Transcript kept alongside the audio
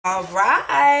All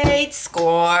right,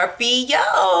 Scorpio,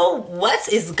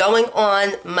 what is going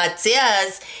on, my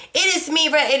dears? It is me,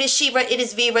 it is Shira, it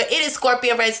is Vera, it is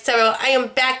ScorpionReddz Tarot. I am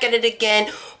back at it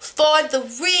again for the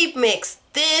remix.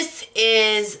 This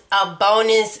is a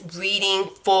bonus reading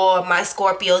for my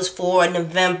Scorpios for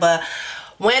November.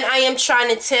 When I am trying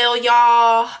to tell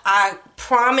y'all, I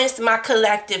promised my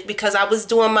collective, because I was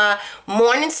doing my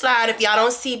morning slide. If y'all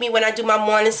don't see me when I do my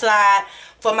morning slide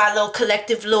for my little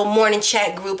collective little morning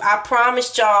chat group, I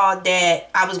promised y'all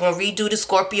that I was going to redo the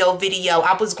Scorpio video.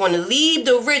 I was going to leave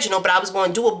the original, but I was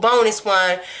going to do a bonus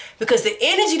one because the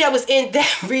energy that was in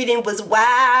that reading was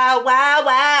wow, wow,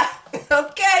 wow.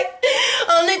 Okay?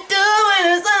 Only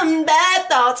doing some bad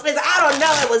thoughts. I don't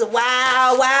know. It was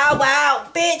wow, wow, wow.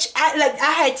 Bitch,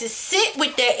 I had to sit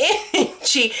with that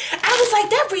energy. I was like,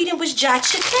 that reading was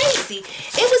jacha crazy.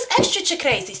 It was extra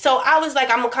crazy. So I was like,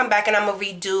 I'm going to come back and I'm going to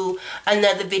redo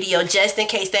another video just in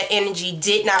case that energy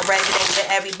did not resonate with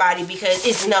everybody, because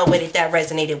it's no way that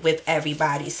resonated with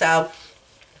everybody. So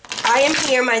I am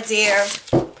here, my dear,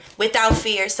 without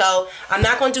fear. So I'm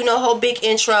not going to do no whole big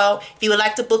intro. If you would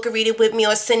like to book a reading with me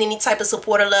or send any type of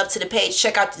support or love to the page,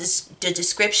 check out the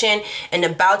description and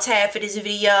the about tab for this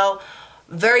video.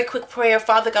 Very quick prayer.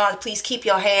 Father God, please keep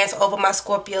your hands over my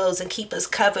Scorpios and keep us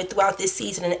covered throughout this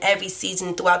season and every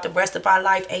season throughout the rest of our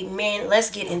life. Amen. Let's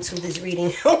get into this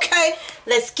reading. Okay,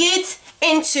 let's get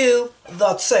into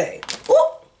the thing.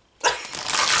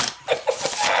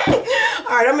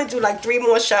 Alright, I'm going to do like 3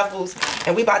 more shuffles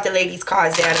and we about to lay these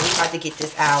cards down and we about to get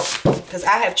this out. Because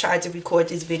I have tried to record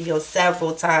this video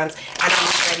several times and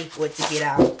I'm ready for it to get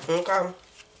out. Okay.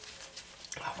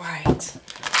 Alright.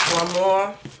 One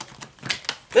more.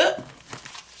 Good.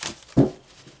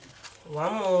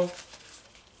 One more.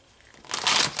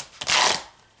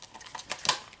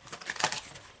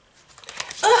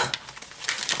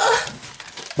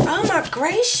 Oh my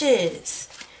gracious.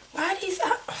 Why are these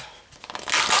out?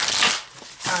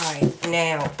 Alright,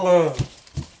 now, boom.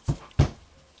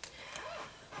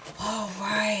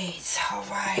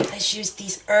 Alright, let's use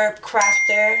these Herb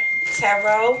Crafter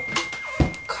Tarot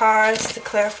cards to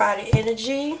clarify the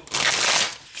energy.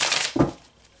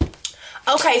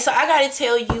 Okay, so I gotta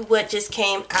tell you what just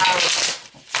came out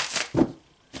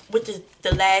with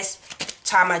the last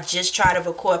time I just tried to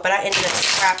record, but I ended up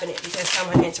scrapping it because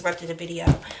someone interrupted the video.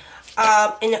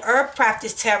 In the Herb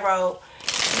Practice Tarot,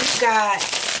 you got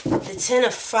the Ten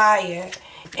of Fire,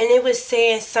 and it was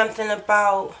saying something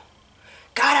about,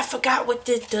 God, I forgot what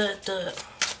the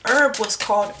herb was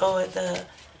called, or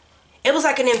it was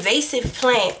like an invasive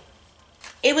plant.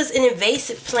 It was an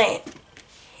invasive plant,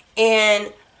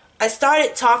 and I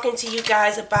started talking to you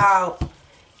guys about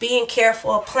being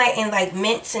careful of planting like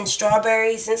mints and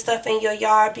strawberries and stuff in your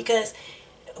yard, because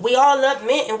we all love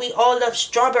mint and we all love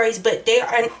strawberries, but they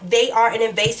are an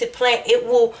invasive plant. It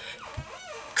will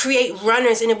create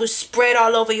runners and it will spread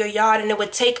all over your yard and it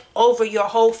would take over your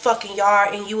whole fucking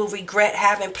yard and you will regret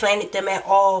having planted them at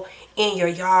all in your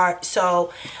yard.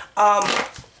 So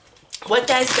what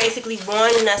that's basically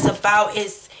warning us about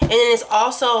is, and then it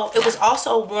was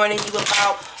also warning you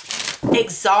about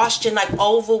exhaustion, like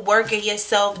overworking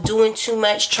yourself, doing too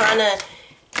much, trying to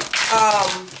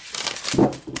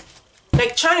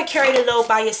carry the load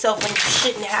by yourself when you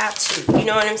shouldn't have to. You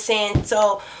know what I'm saying?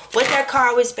 So what that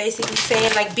card was basically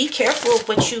saying, like, be careful of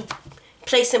what you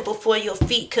placing before your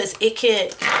feet, because it can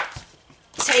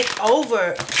take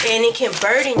over and it can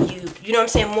burden you. You know what I'm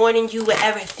saying? More than you would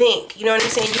ever think. You know what I'm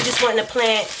saying? You just want to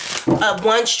plant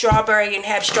one strawberry and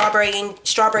have strawberries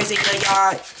in your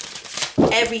yard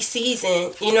every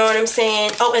season. You know what I'm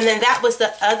saying? Oh, and then that was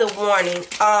the other warning.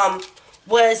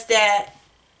 Was that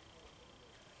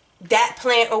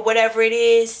plant or whatever it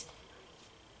is,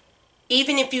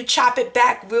 even if you chop it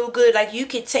back real good, like you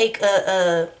could take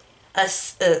a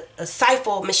scythe,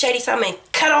 machete, something, and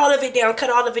cut all of it down,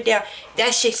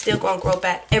 that shit's still gonna grow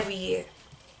back every year.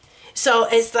 So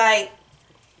it's like,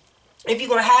 if you're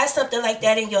gonna have something like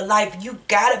that in your life, you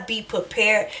gotta be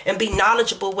prepared and be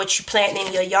knowledgeable what you plant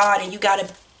in your yard, and you gotta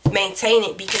maintain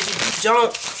it, because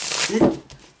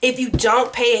if you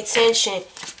don't pay attention,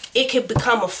 it could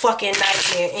become a fucking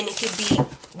nightmare, and it could be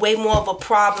way more of a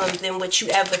problem than what you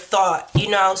ever thought, you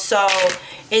know. So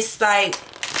it's like,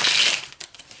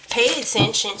 pay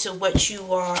attention to what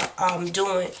you are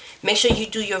doing. Make sure you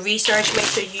do your research. Make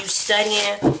sure you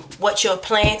studying what you're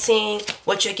planting,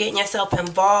 what you're getting yourself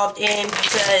involved in,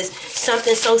 because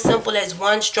something so simple as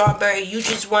one strawberry you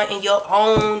just want in your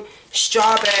own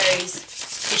strawberries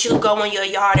that you go in your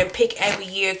yard and pick every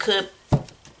year could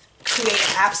create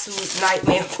an absolute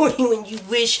nightmare for you, and you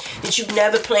wish that you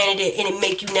never planted it, and it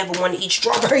make you never want to eat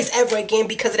strawberries ever again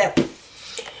because of that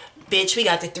bitch, we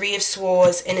got the Three of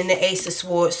Swords and then the Ace of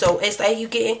Swords. So it's like you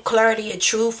getting clarity and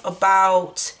truth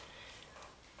about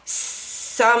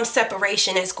some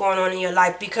separation that's going on in your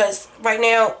life. Because right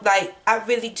now, like, I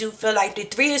really do feel like the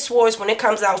Three of Swords, when it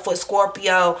comes out for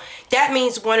Scorpio, that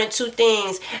means one or two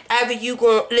things. Either you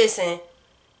gonna, listen,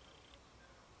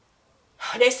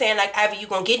 they're saying like either you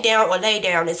gonna get down or lay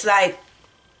down. It's like,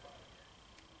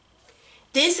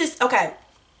 this is, okay,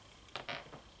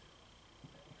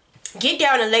 get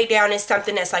down and lay down is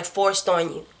something that's like forced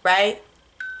on you, right?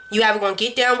 You either gonna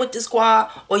get down with the squad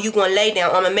or you gonna lay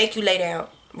down. I'm gonna make you lay down,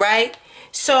 right?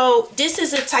 So this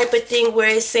is a type of thing where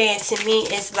it's saying to me,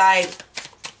 it's like,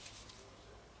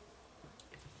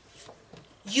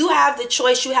 you have the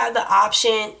choice, you have the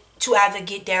option to either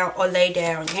get down or lay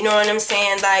down. You know what I'm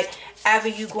saying? Like, either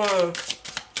you gonna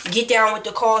get down with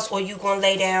the cause or you gonna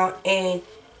lay down and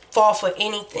fall for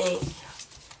anything.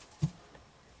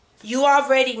 You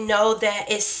already know that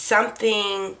it's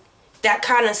something that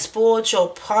kind of spoiled your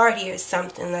party or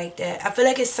something like that. I feel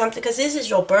like it's something, because this is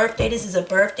your birthday. This is a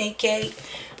birthday cake.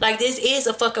 Like, this is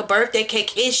a fucking birthday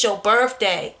cake. It's your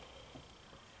birthday.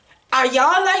 Are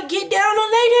y'all like, get down or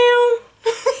lay down?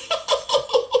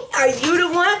 Are you the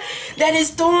one that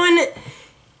is doing it?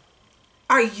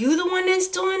 Are you the one that's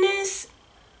doing this?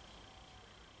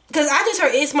 Because I just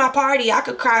heard it's my party. I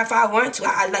could cry if I want to.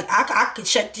 I could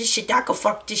shut this shit. I could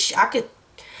fuck this shit. I could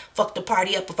fuck the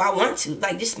party up if I want to.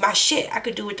 Like, this is my shit. I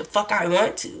could do what the fuck I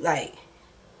want to. Like,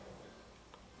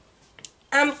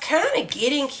 I'm kind of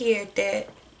getting here that,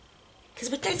 because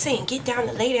what they're saying, get down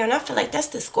and lay down, I feel like that's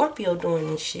the Scorpio doing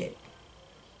this shit.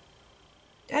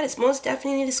 That is most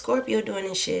definitely the Scorpio doing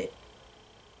this shit.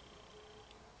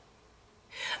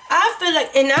 I feel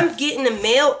like, and I'm getting the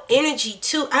male energy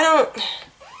too.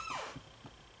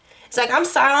 It's like, I'm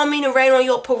sorry, I don't mean to rain on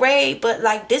your parade, but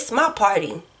like, this is my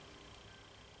party.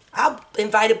 I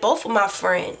invited both of my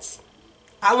friends.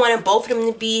 I wanted both of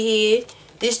them to be here.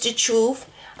 This the truth.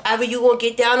 Either you gonna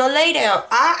get down or lay down.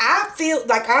 I feel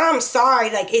like, I'm sorry,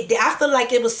 like, I feel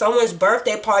like it was someone's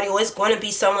birthday party, or it's going to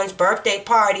be someone's birthday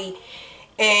party.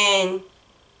 And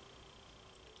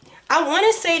I want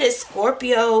to say that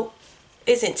Scorpio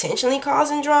is intentionally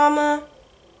causing drama,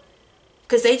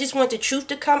 because they just want the truth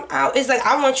to come out. It's like,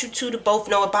 I want you two to both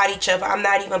know about each other. I'm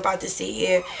not even about to sit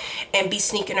here and be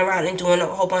sneaking around and doing a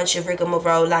whole bunch of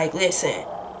rigmarole. Like, listen,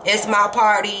 it's my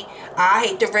party. I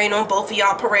hate to rain on both of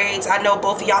y'all parades. I know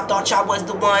both of y'all thought y'all was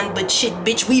the one, but shit,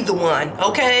 bitch, we the one,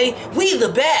 okay? We the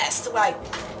best. Like,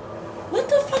 what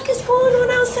the fuck is going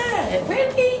on outside?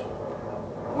 Really?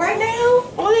 Right now?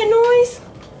 All that noise?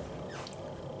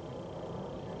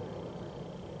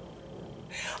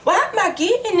 Why am I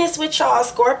getting this with y'all,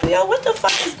 Scorpio? What the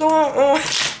fuck is going on?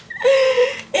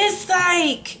 It's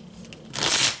like,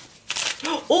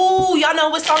 ooh, y'all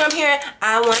know what song I'm hearing?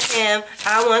 I want him,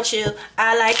 I want you,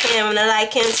 I like him, and I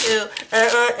like him too.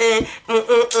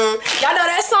 Y'all know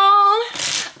that song?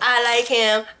 I like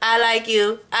him, I like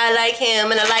you, I like him,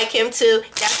 and I like him too.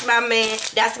 That's my man,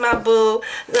 that's my boo.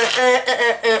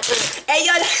 Hey,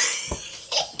 y'all.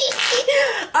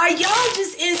 Are y'all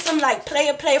just in some like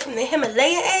player from the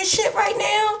Himalaya ass shit right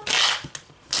now?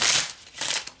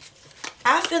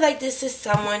 I feel like this is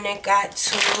someone that got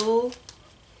two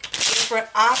different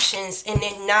options and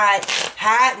they're not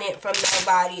hiding it from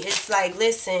nobody. It's like,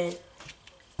 listen,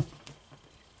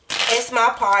 it's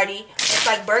my party. It's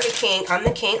like Burger King. I'm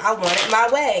the king. I want it my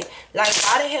way. Like,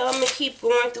 why the hell I'm gonna keep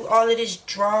going through all of this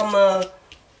drama,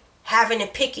 having to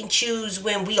pick and choose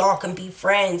when we all can be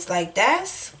friends? Like,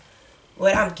 that's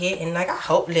what I'm getting. Like, I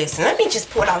hope, listen, let me just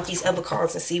pull out these other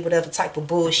cards and see whatever type of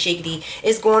bullshitty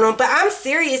is going on. But I'm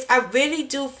serious. I really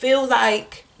do feel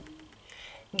like,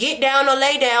 get down or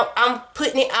lay down. I'm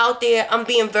putting it out there. I'm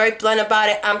being very blunt about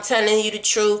it. I'm telling you the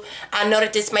truth. I know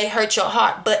that this may hurt your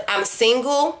heart, but I'm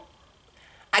single.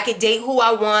 I can date who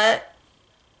I want.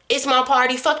 It's my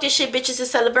party. Fuck this shit, bitch. It's a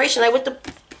celebration. Like,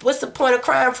 what's the point of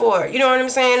crying for? You know what I'm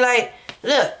saying? Like,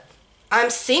 look,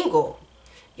 I'm single.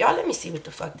 Y'all, let me see what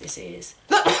the fuck this is.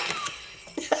 Look.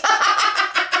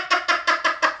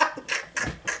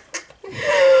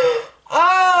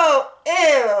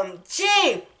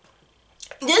 OMG.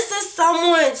 This is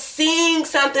someone seeing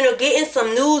something or getting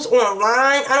some news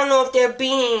online. I don't know if they're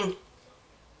being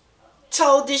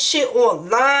told this shit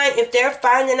online. If they're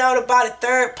finding out about a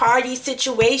third party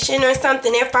situation or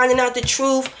something, they're finding out the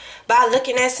truth by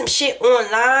looking at some shit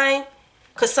online.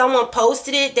 Because someone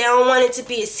posted it. They don't want it to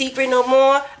be a secret no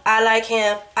more. I like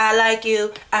him. I like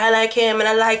you. I like him and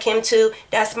I like him too.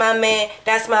 That's my man.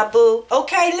 That's my boo.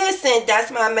 Okay, listen.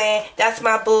 That's my man. That's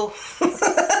my boo.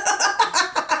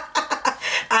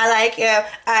 I like him.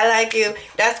 I like you.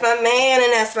 That's my man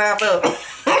and that's my boo.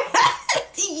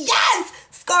 Yes!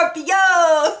 Scorpio!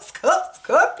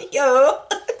 Scorpio!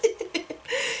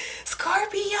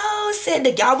 Scorpio said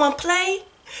that y'all want to play?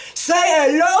 Say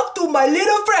hello to my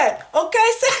little friend.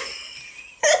 Okay, so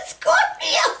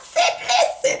Scorpio said,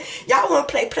 listen. Y'all want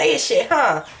to play shit,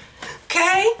 huh?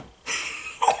 Okay?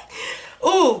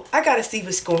 Ooh, I gotta see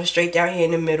what's going straight down here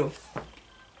in the middle.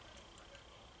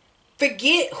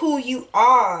 Forget who you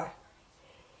are.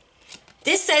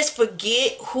 This says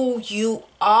forget who you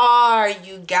are,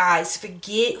 you guys.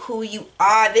 Forget who you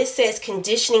are. This says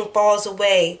conditioning falls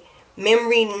away.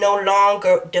 Memory no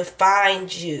longer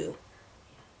defines you.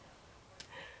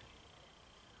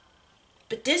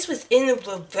 But this was in the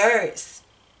reverse.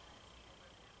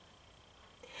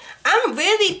 I'm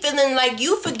really feeling like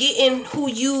you forgetting who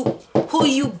you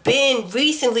been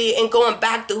recently and going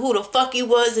back to who the fuck you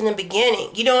was in the beginning.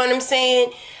 You know what I'm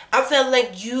saying? I feel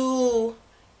like you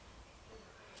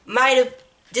might have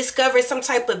discovered some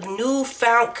type of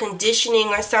newfound conditioning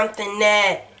or something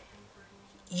that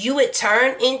you would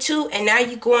turn into, and now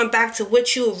you're going back to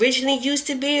what you originally used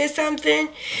to be or something.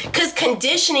 Because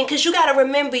conditioning, because you got to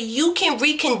remember, you can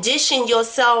recondition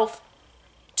yourself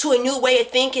to a new way of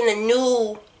thinking, a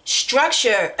new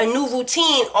structure, a new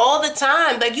routine all the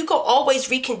time. Like, you can always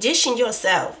recondition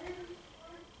yourself.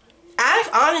 I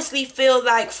honestly feel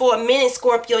like for a minute,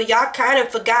 Scorpio, y'all kind of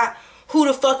forgot who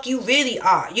the fuck you really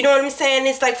are. You know what I'm saying?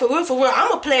 It's like, for real,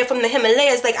 I'm a player from the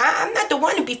Himalayas. Like, I'm not the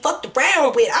one to be fucked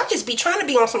around with. I'll just be trying to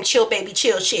be on some chill, baby,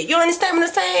 chill shit. You understand what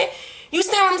I'm saying? You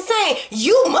understand what I'm saying?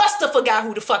 You must have forgot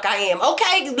who the fuck I am,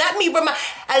 okay?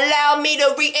 Allow me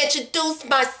to reintroduce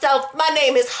myself. My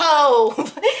name is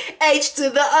Hove. H to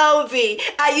the O-V.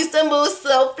 I used to move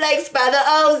slow flakes by the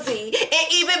O-Z.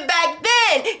 And even back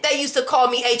then, they used to call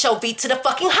me H-O-V to the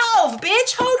fucking Hove,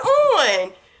 bitch. Hold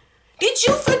on. Did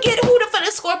you forget who the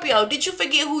Scorpio? Did you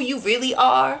forget who you really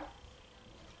are?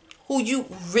 Who you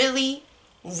really,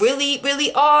 really,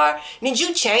 really are? Did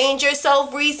you change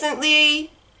yourself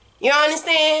recently? You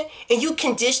understand? And you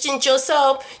conditioned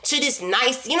yourself to this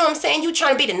nice, you know what I'm saying? You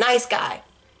trying to be the nice guy.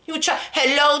 You try,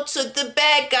 hello to the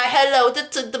bad guy. Hello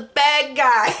to the bad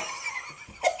guy.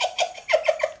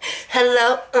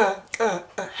 Hello,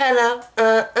 hello,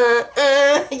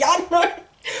 y'all know.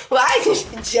 Why is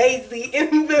Jay-Z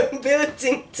in the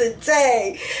building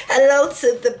today? Hello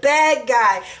to the bad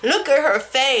guy. Look at her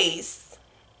face.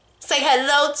 Say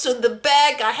hello to the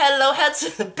bad guy. Hello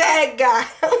to the bad guy.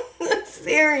 I'm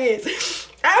serious.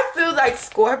 I feel like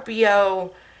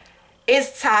Scorpio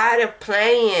is tired of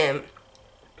playing.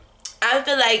 I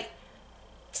feel like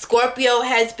Scorpio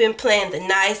has been playing the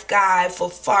nice guy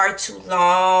for far too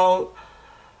long.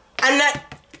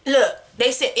 Look,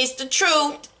 they said it's the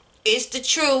truth. It's the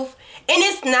truth. And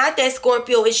it's not that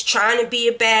Scorpio is trying to be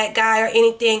a bad guy or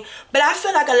anything, but I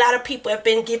feel like a lot of people have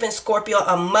been giving Scorpio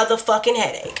a motherfucking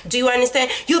headache. Do you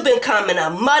understand? You've been becoming a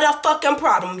motherfucking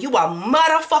problem. You a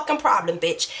motherfucking problem,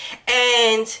 bitch.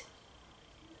 And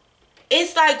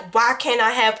it's like, why can't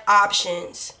I have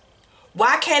options?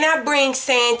 Why can't I bring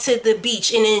sand to the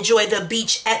beach and enjoy the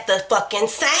beach at the fucking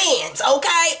sands?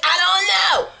 Okay? I don't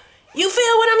know. You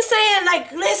feel what I'm saying?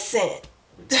 Like, listen.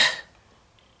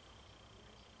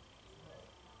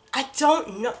 I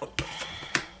don't know.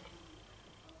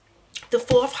 The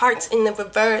Four of Hearts in the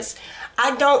reverse.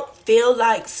 I don't feel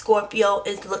like Scorpio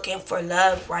is looking for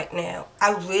love right now.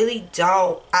 I really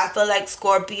don't. I feel like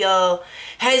Scorpio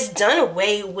has done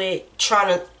away with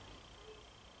trying to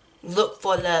look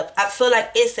for love. I feel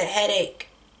like it's a headache.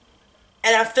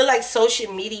 And I feel like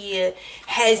social media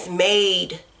has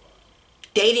made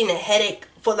dating a headache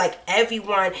for like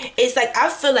everyone. It's like, I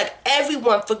feel like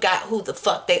everyone forgot who the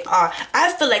fuck they are.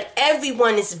 I feel like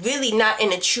everyone is really not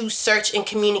in a true search and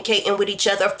communicating with each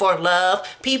other for love.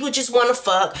 People just want to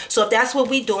fuck. So if that's what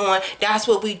we doing, that's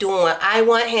what we doing. I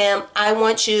want him, I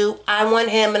want you, I want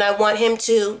him, and I want him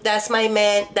too. That's my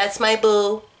man, that's my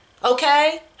boo.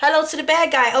 Okay? Hello to the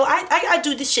bad guy. Oh, I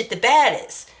do this shit the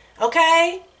baddest.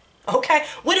 Okay? Okay?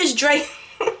 What is Drake?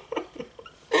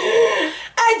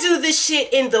 I do this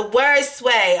shit in the worst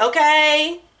way,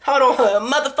 okay? Hold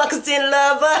on, motherfuckers didn't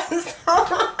love us.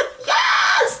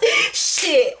 Yes!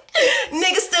 Shit.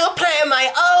 Niggas still playing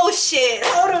my old shit.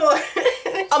 Hold on.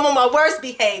 I'm on my worst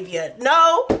behavior.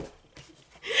 No?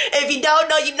 If you don't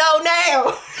know, you know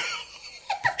now.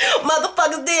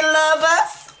 Motherfuckers didn't love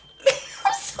us.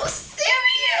 I'm so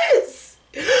serious.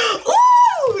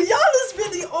 Ooh, y'all is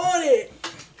really on it.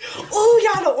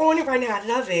 Oh, y'all are on it right now. I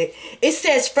love it. It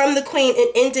says, from the Queen,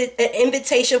 an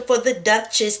invitation for the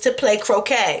Duchess to play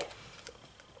croquet.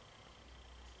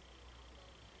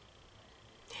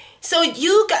 So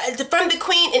you got, from the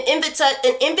Queen, an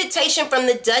invitation from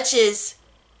the Duchess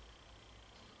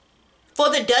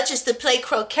for the Duchess to play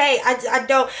croquet. I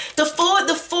don't. The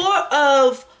four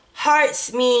of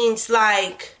hearts means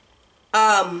like,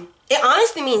 it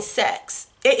honestly means sex.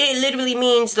 It literally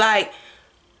means like,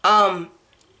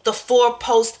 the four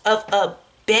posts of a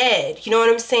bed. You know what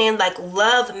I'm saying? Like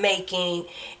love making,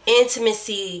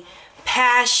 intimacy,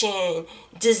 passion,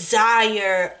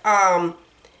 desire,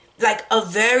 like a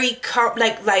very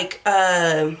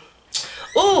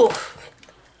ooh,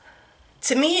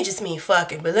 to me it just means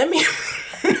fucking, but let me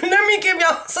let me give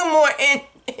y'all some more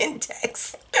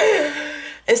index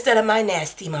instead of my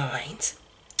nasty mind.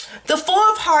 The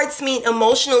Four of Hearts mean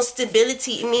emotional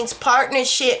stability. It means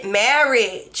partnership,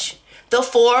 marriage. The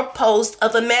four posts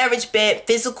of a marriage bed,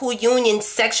 physical union,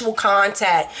 sexual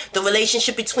contact, the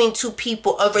relationship between two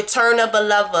people, a return of a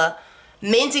lover,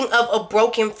 mending of a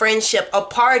broken friendship, a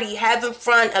party, having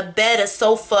fun, a bed, a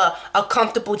sofa, a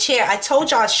comfortable chair. I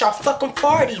told y'all it's your fucking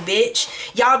party, bitch.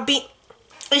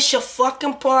 It's your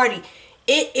fucking party.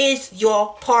 It is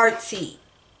your party.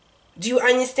 Do you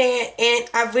understand? And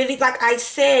I really, like I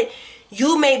said,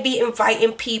 you may be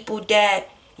inviting people that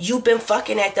you've been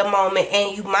fucking at the moment,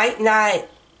 and you might not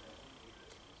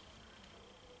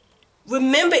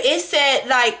remember. It said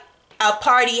like a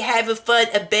party, having fun,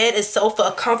 a bed, a sofa,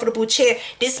 a comfortable chair.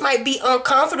 This might be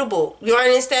uncomfortable. You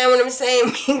understand what I'm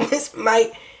saying? This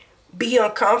might be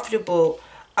uncomfortable.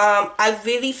 I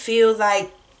really feel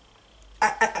like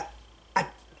I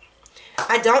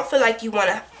don't feel like you want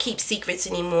to keep secrets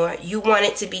anymore. You want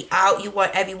it to be out. You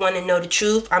want everyone to know the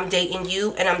truth. I'm dating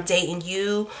you and I'm dating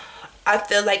you. I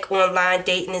feel like online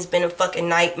dating has been a fucking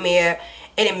nightmare,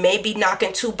 and it may be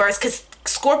knocking two birds, because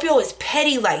Scorpio is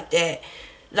petty like that.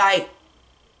 Like,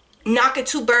 knocking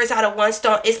two birds out of one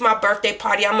stone. It's my birthday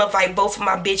party. I'm going to invite both of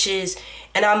my bitches,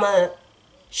 and I'm going to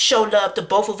show love to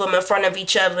both of them in front of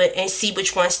each other and see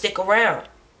which one stick around.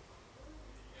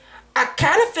 I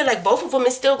kind of feel like both of them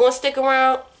is still going to stick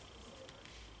around,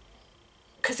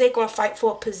 because they're going to fight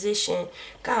for a position.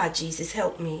 God, Jesus,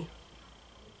 help me.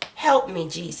 Help me,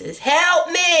 Jesus. Help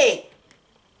me!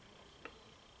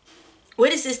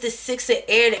 What is this? The Six of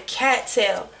Air, the cat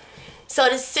tail. So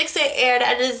the Six of Air,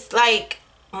 that is like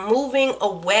moving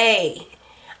away.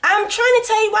 I'm trying to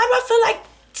tell you, why do I feel like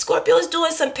Scorpio is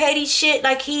doing some petty shit?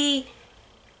 Like he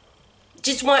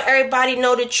just want everybody to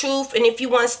know the truth. And if you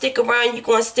want to stick around, you're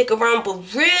going to stick around.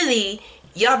 But really,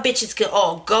 y'all bitches can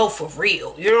all go for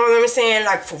real. You know what I'm saying?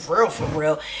 Like for real, for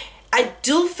real. I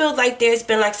do feel like there's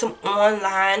been like some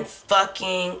online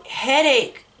fucking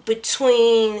headache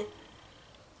between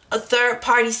a third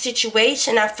party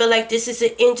situation. I feel like this is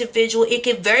an individual. It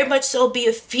could very much so be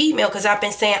a female, because I've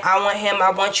been saying I want him,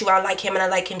 I want you, I like him, and I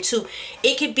like him too.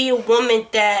 It could be a woman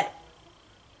that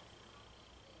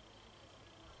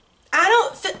I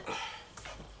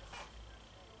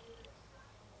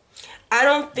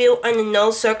don't feel under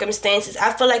no circumstances.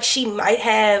 I feel like she might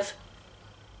have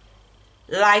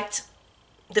liked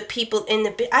the people in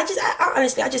the bit. I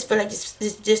honestly, I just feel like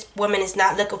this woman is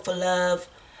not looking for love.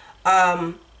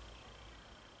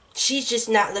 She's just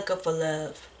not looking for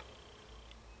love.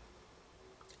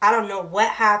 I don't know what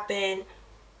happened,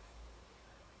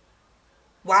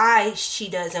 why she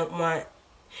doesn't want.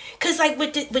 Cause like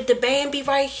with the Bambi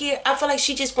right here, I feel like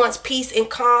she just wants peace and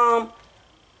calm.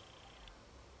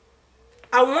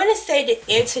 I want to say the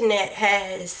internet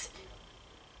has.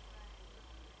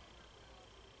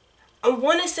 I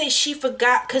want to say she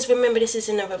forgot, because remember, this is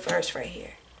in the reverse right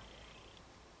here.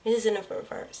 This is in the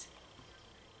reverse.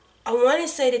 I want to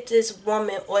say that this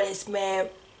woman or this man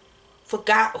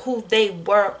forgot who they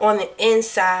were on the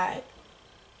inside,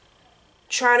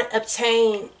 trying to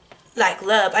obtain like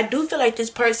love. I do feel like this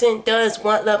person does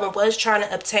want love and was trying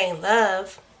to obtain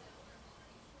love.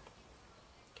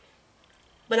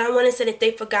 But I want to say that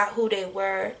they forgot who they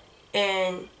were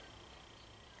and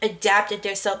adapted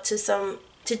themselves to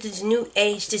this new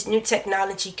age, this new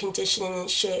technology, conditioning and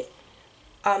shit.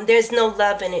 There's no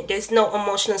love in it. There's no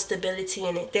emotional stability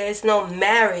in it. There's no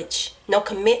marriage, no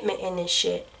commitment in this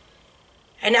shit.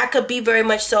 And that could be very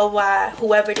much so why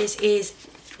whoever this is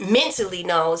mentally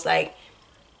knows, like,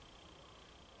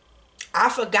 I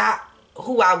forgot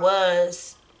who I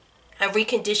was and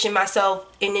reconditioned myself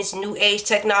in this new age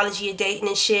technology of dating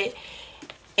and shit.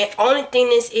 And only thing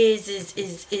this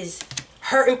is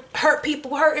hurting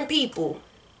people.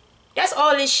 That's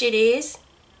all this shit is.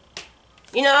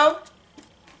 You know?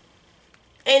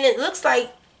 And it looks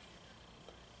like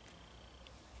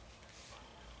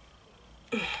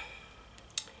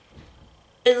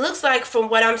from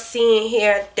what I'm seeing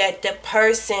here that the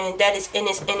person that is in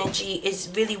this energy is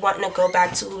really wanting to go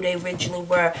back to who they originally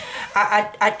were.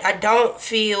 I don't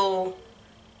feel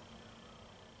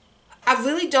I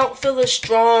really don't feel a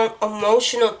strong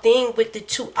emotional thing with the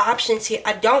two options here.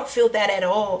 I don't feel that at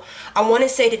all. I want to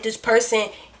say that this person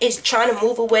is trying to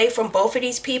move away from both of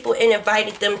these people and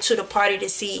invited them to the party to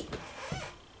see,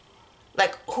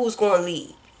 like, who's going to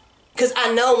lead. Because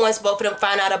I know once both of them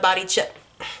find out about each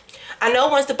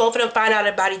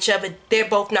other, they're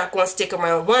both not going to stick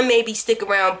around. One maybe stick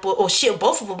around, or shit,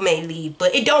 both of them may leave.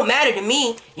 But it don't matter to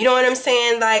me. You know what I'm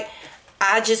saying? Like,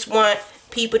 I just want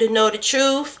people to know the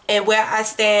truth and where I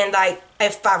stand. Like,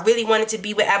 if I really wanted to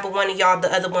be with either one of y'all,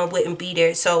 the other one wouldn't be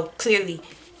there. So clearly,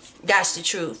 that's the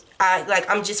truth.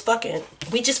 I'm just fucking.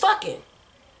 We just fucking.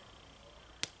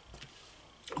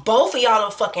 Both of y'all are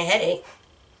a fucking headache.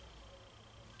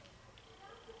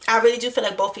 I really do feel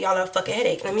like both of y'all are a fucking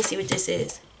headache. Let me see what this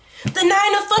is. The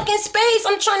Nine of fucking Spades.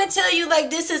 I'm trying to tell you, like,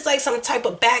 this is like some type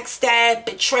of backstab,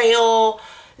 betrayal,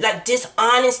 like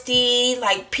dishonesty.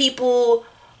 Like, people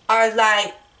are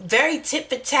like very tit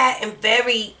for tat and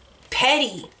very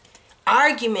petty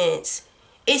arguments.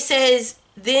 It says,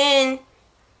 then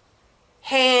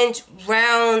hand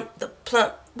round the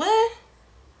plum. What?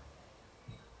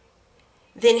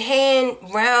 Then hand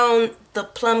round the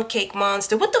plum cake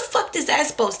monster. What the fuck is that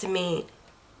supposed to mean?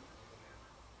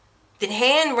 Then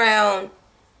hand round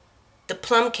the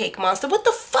plum cake monster. What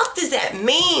the fuck does that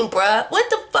mean, bruh? What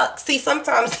the fuck? See,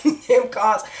 sometimes them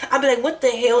calls, I be like, what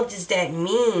the hell does that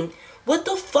mean? What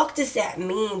the fuck does that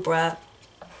mean, bruh?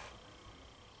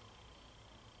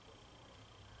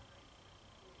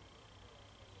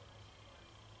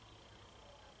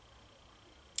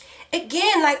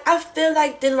 Again, like, I feel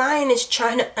like the lion is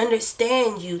trying to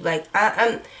understand you. Like,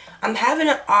 I'm having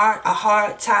a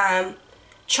hard time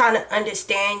trying to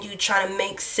understand you, trying to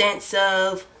make sense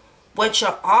of what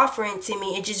you're offering to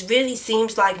me. It just really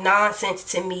seems like nonsense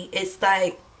to me. It's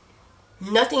like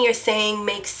nothing you're saying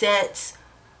makes sense.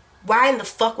 Why in the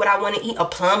fuck would I want to eat a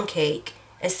plum cake?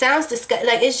 It sounds disgusting.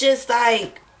 Like, it's just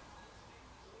like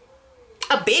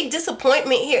a big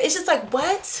disappointment here. It's just like,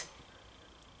 what?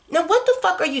 Now, what the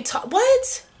fuck are you talking?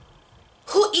 What?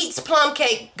 Who eats plum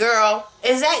cake, girl?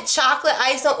 Is that chocolate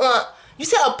ice on? You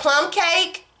said a plum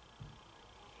cake?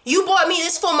 You bought me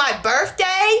this for my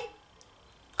birthday?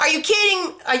 Are you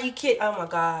kidding? Are you kidding? Oh my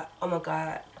god. Oh my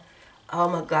god. Oh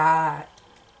my god.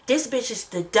 This bitch is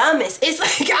the dumbest. It's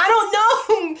like, I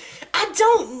don't know. I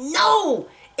don't know.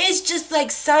 It's just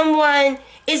like someone,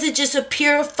 is it just a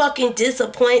pure fucking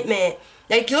disappointment?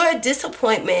 Like, you're a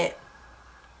disappointment.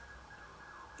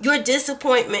 Your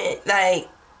disappointment. Like,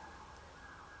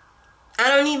 I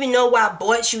don't even know why I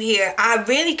brought you here. I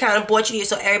really kind of brought you here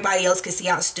so everybody else can see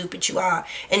how stupid you are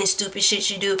and the stupid shit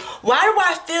you do. Why do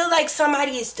I feel like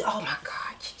somebody is... Oh my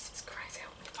god, Jesus Christ,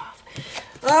 help me, Father.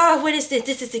 Oh, what is this?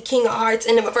 This is the King of Hearts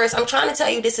in the reverse. I'm trying to tell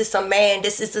you, this is some man.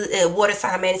 This is a water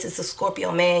sign man. This is a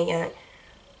Scorpio man, young.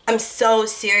 I'm so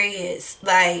serious.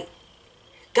 Like,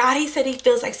 God, he said he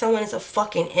feels like someone is a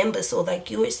fucking imbecile. Like,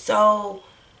 you are so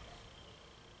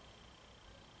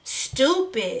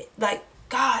stupid. Like,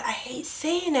 God, I hate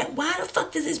saying that. Why the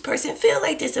fuck does this person feel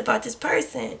like this about this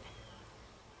person?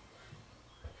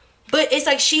 But it's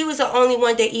like she was the only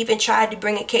one that even tried to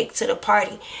bring a cake to the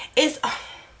party. It's...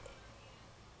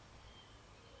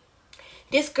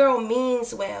 this girl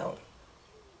means well.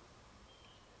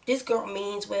 This girl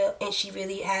means well, and she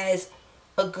really has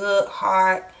a good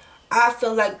heart. I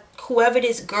feel like whoever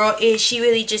this girl is, she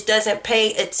really just doesn't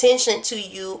pay attention to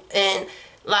you. And,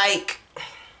 like...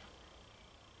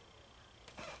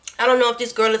 I don't know if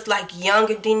this girl is like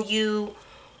younger than you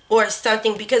or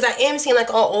something, because I am seeing like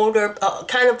an older,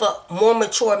 kind of a more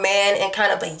mature man and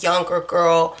kind of a younger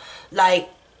girl. Like,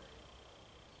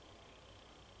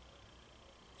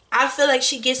 I feel like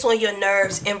she gets on your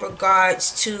nerves in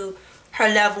regards to her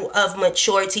level of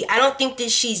maturity. I don't think that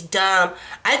she's dumb.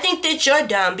 I think that you're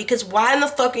dumb, because why in the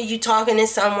fuck are you talking to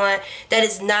someone that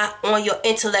is not on your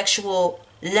intellectual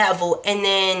level? And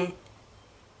then...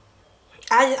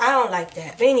 I don't like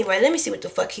that. But anyway, let me see what the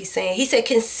fuck he's saying. He said,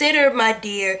 consider, my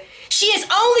dear. She is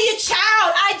only a child.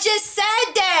 I just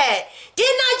said that.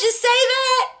 Didn't I just say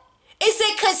that? It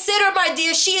said, consider, my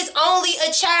dear. She is only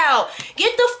a child.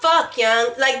 Get the fuck, young.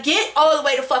 Like, get all the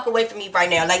way the fuck away from me right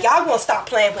now. Like, y'all gonna stop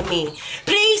playing with me.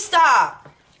 Please stop.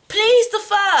 Please the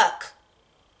fuck.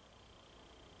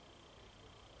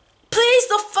 Please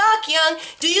the fuck, young.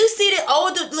 Do you see the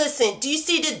older... Listen, do you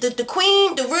see the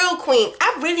queen, the real queen?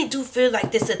 I really do feel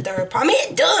like this is a third party. I mean,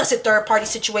 it does a third party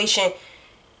situation.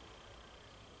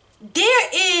 There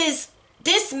is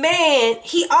this man.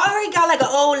 He already got like an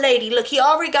old lady. Look, he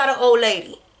already got an old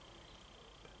lady.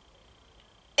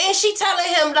 And she telling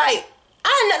him like,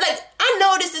 I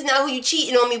know this is not who you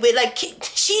cheating on me with. Like,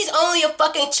 she's only a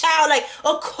fucking child. Like,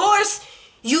 of course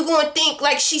You gonna think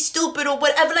like she's stupid or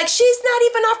whatever. Like, she's not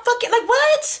even our fucking, like,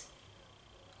 what?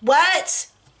 What?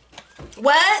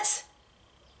 What?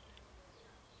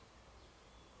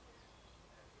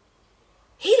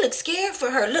 He looks scared for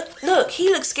her. Look,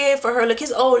 he looks scared for her. Look,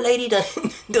 his old lady done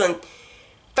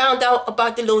found out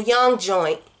about the little young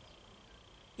joint.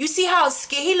 You see how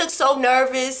scared he looks, so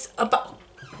nervous about,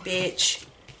 bitch.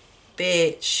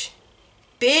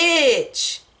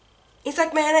 He's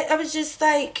like, man, I was just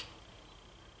like,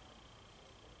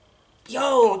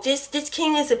 yo, this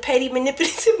king is a petty,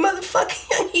 manipulative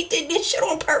motherfucker. He did this shit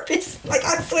on purpose. Like,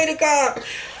 I swear to God.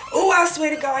 Oh, I swear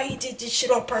to God, he did this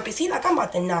shit on purpose. He like, I'm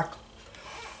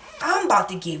about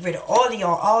to get rid of all of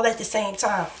y'all all at the same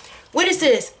time. What is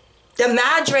this? The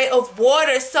Madre of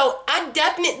Water. So I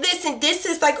definitely, listen, this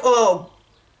is like a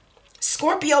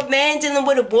Scorpio man dealing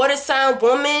with a water sign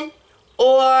woman.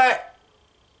 Or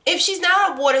if she's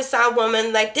not a water sign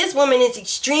woman, like, this woman is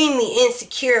extremely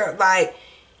insecure. Like,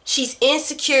 she's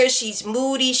insecure, she's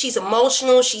moody, she's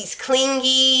emotional, she's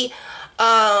clingy.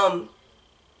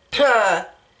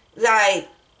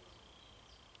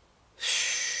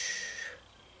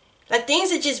 Like,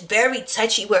 things are just very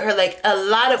touchy with her. Like, a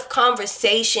lot of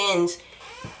conversations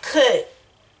could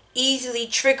easily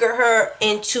trigger her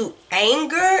into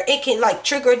anger. It can, like,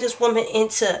 trigger this woman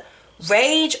into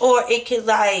rage. Or it could,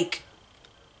 like,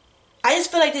 I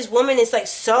just feel like this woman is, like,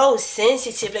 so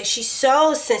sensitive. Like, she's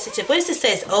so sensitive. What does it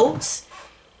say? Oats?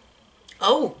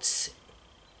 Oats.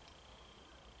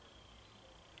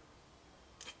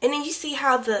 And then you see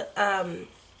how the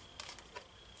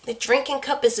drinking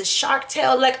cup is a shark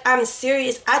tail. Like, I'm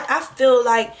serious. I feel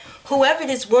like whoever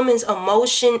this woman is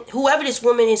emotionally,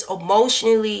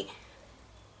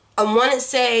 I want to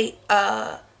say,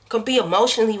 could be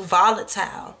emotionally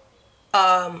volatile.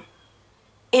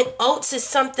 And oats is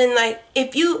something like,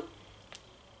 if you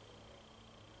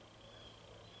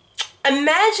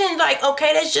imagine, like,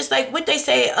 okay, that's just like what they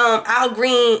say, Al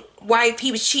Green wife,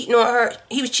 he was cheating on her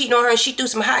and she threw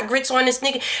some hot grits on this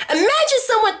nigga. Imagine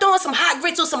someone throwing some hot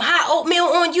grits or some hot oatmeal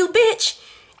on you, bitch.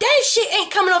 That shit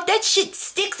ain't coming off. That shit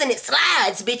sticks and it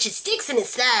slides, bitch. It sticks and it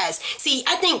slides. See,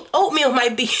 I think oatmeal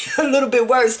might be a little bit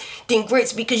worse than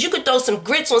grits, because you could throw some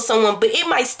grits on someone, but it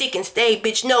might stick and stay,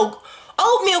 bitch. No,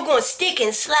 oatmeal gonna stick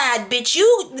and slide, bitch.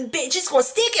 Bitch, it's gonna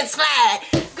stick and slide.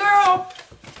 Girl,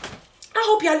 I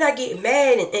hope y'all not getting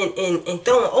mad and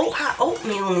throwing hot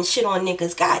oatmeal and shit on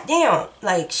niggas. God damn.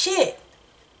 Like, shit.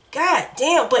 God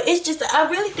damn. But it's just, I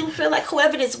really do feel like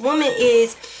whoever this woman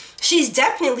is, she's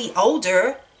definitely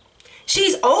older.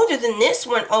 She's older than this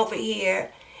one over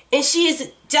here. And she is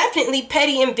definitely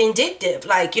petty and vindictive.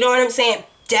 Like, you know what I'm saying?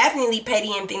 Definitely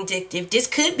petty and vindictive. This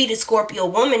could be the Scorpio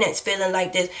woman that's feeling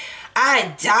like this.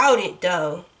 I doubt it,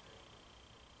 though.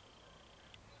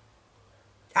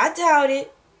 I doubt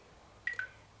it.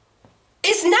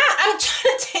 It's not, I'm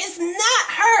trying to tell you, it's not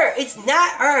her. It's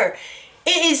not her.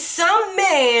 It is some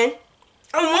man.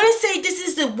 I want to say this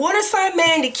is the water sign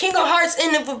man, the King of Hearts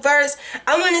in the reverse.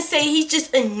 I want to say he's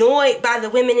just annoyed by the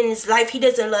women in his life. He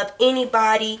doesn't love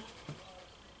anybody.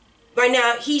 Right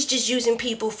now, he's just using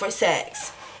people for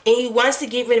sex. And he wants to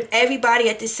get rid of everybody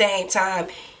at the same time.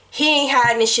 He ain't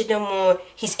hiding this shit no more.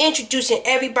 He's introducing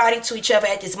everybody to each other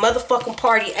at this motherfucking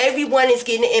party. Everyone is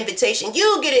getting an invitation.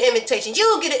 You get an invitation.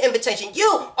 You get an invitation.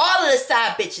 You, all of the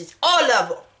side bitches. All of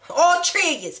them. All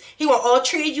three of you. He want all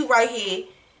three of you right here.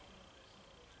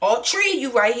 All three of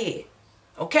you right here.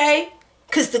 Okay?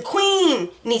 Because the queen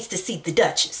needs to see the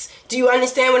duchess. Do you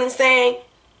understand what I'm saying?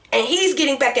 And he's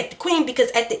getting back at the queen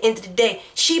because at the end of the day,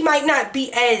 she might not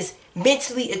be as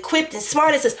mentally equipped and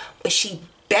smart as us, but she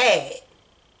bad.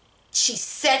 She's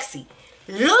sexy.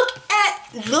 Look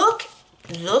at the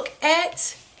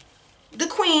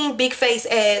queen, big face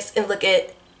ass, and look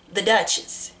at the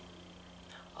duchess.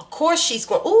 Of course she's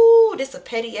going, ooh, this a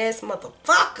petty ass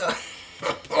motherfucker.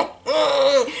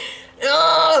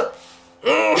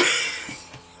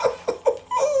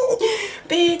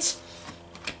 Bitch,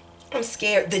 I'm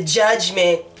scared. The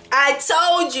judgment. I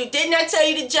told you, didn't I tell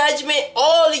you the judgment?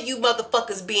 All of you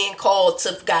motherfuckers being called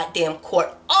to goddamn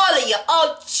court. All of you,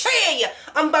 all three of you.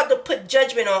 I'm about to put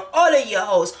judgment on all of you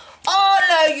hoes. All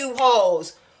of you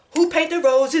hoes. Who painted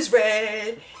roses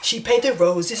red? She painted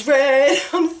roses red.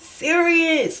 I'm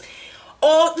serious.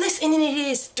 Listen, and it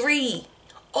is three.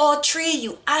 All three of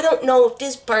you. I don't know if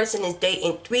this person is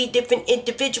dating three different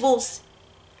individuals.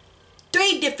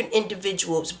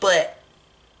 But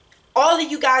all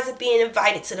of you guys are being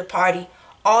invited to the party.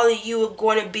 All of you are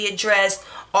going to be addressed.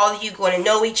 All of you are going to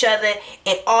know each other.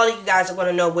 And all of you guys are going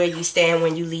to know where you stand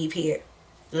when you leave here.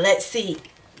 Let's see.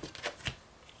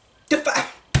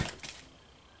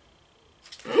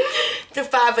 The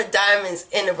Five of Diamonds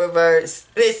in the reverse.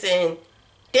 Listen,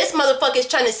 this motherfucker is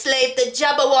trying to slave the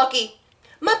Jabberwocky.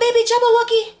 My baby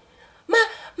Jabberwocky. My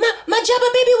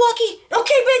Jabba baby walkie.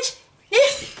 Okay, bitch.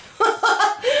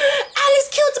 Alice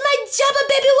killed my Jabba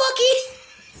baby walkie.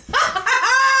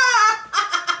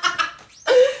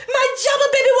 My Jabba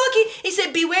baby walkie. He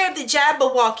said, beware of the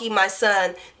Jabberwocky, my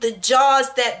son. The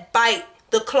jaws that bite,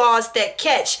 the claws that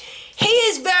catch. He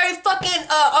is very fucking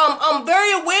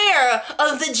very aware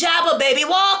of the Jabba baby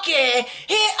walking.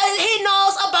 He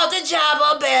knows about the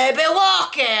Jabba baby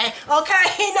walking. Okay,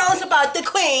 he knows about the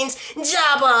Queen's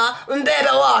Jabba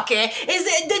baby walking.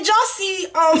 Did y'all see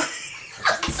I'm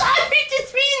sorry,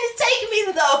 this reading is taking me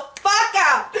the fuck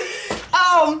out.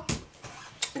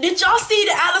 Did y'all see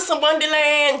the Alice in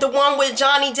Wonderland, the one with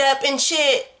Johnny Depp and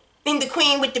shit? And the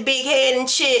Queen with the big head and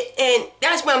shit. And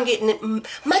that's where I'm getting it.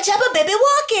 My Jabba baby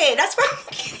walking. That's where I'm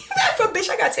getting that from, bitch.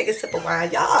 I gotta take a sip of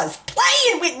wine. Y'all is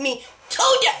playing with me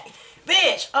today.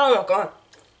 Bitch. Oh my God.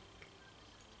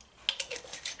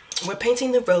 We're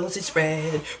painting the roses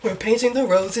red. We're painting the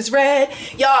roses red.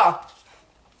 Y'all.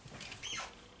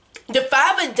 The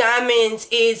Five of Diamonds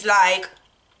is like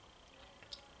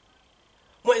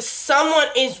when someone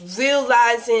is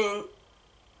realizing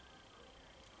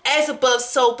as above,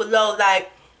 so below.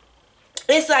 Like,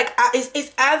 it's like,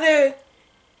 it's either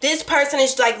this person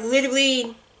is like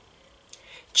literally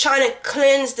trying to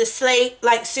cleanse the slate,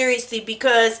 like seriously,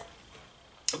 because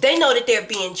they know that they're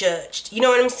being judged. You know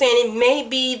what I'm saying? It may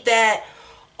be that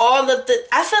all of the,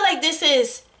 I feel like this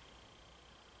is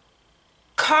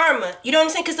karma. You know what I'm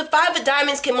saying? Because the Five of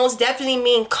Diamonds can most definitely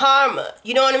mean karma.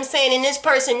 You know what I'm saying? And this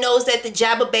person knows that the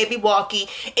Jabba baby walkie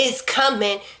is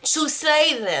coming to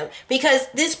slay them. Because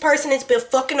this person has been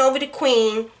fucking over the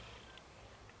Queen.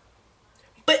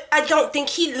 But I don't think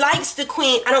he likes the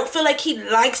Queen. I don't feel like he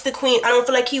likes the Queen. I don't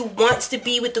feel like he wants to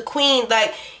be with the Queen.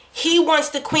 Like, he wants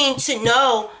the Queen to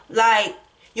know, like,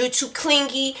 you're too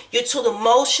clingy. You're too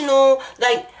emotional.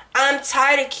 Like, I'm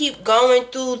tired of keep going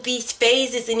through these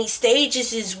phases and these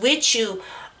stages is with you.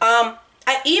 I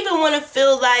even want to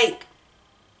feel like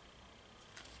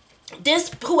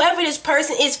whoever this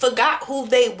person is forgot who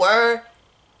they were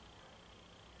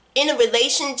in a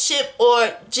relationship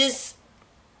or just.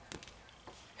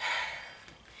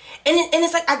 And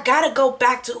it's like, I gotta go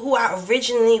back to who I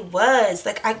originally was.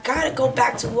 Like, I gotta go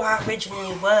back to who I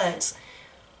originally was.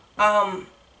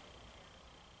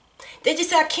 They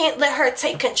just said, I can't let her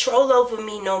take control over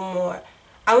me no more.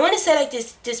 I want to say like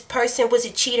this person was a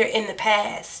cheater in the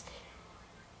past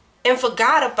and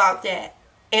forgot about that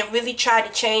and really tried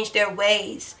to change their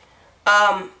ways.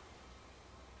 But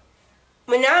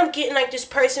now I'm getting like this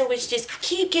person which just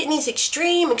keep getting these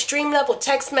extreme level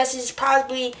text messages.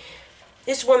 Probably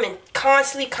this woman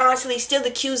constantly still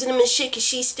accusing him of shit because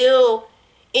she's still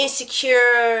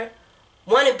insecure.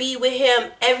 Want to be with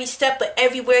him every step of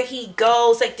everywhere he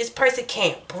goes. Like, this person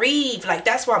can't breathe. Like,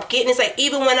 that's what I'm getting. It's like,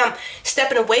 even when I'm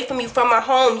stepping away from you from my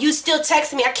home, you still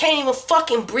texting me. I can't even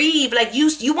fucking breathe. Like,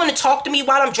 you want to talk to me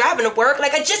while I'm driving to work?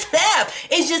 Like, I just have.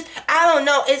 It's just, I don't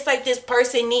know. It's like this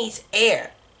person needs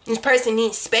air. This person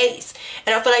needs space.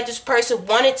 And I feel like this person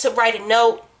wanted to write a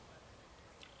note.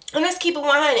 And let's keep it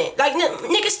 100. Like,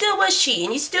 nigga still was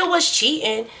cheating. You still was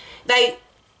cheating. Like,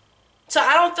 so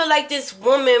I don't feel like this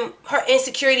woman, her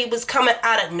insecurity was coming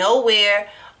out of nowhere.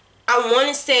 I want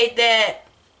to say that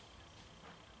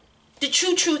the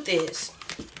truth is,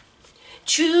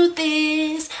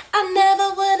 I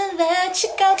never would have let you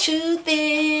go. Truth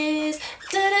is,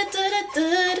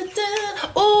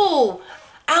 ooh,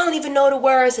 I don't even know the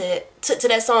words to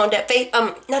that song. That Faith,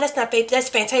 no, that's not Faith. That's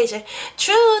Fantasia.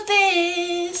 Truth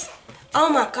is, oh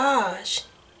my gosh,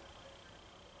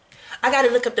 I gotta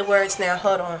look up the words now.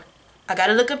 Hold on. I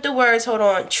gotta look up the words. Hold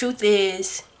on. Truth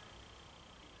is.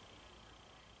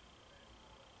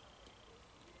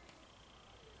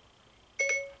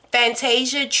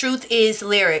 Fantasia. Truth is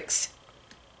lyrics.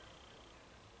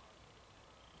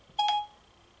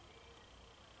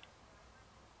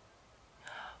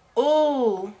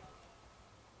 Ooh.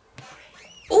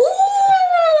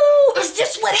 Ooh. Is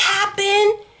this what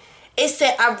happened? It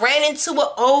said, I ran into an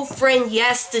old friend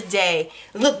yesterday.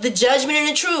 Look, the judgment and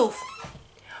the truth.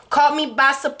 Caught me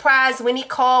by surprise when he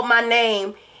called my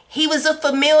name. He was a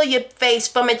familiar face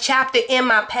from a chapter in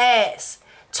my past.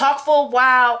 Talked for a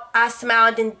while, I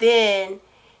smiled and then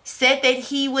said that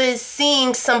he was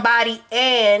seeing somebody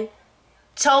and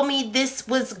told me this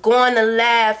was going to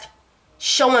laugh,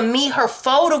 showing me her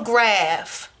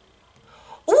photograph.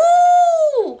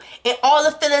 Ooh! And all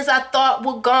the feelings I thought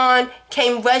were gone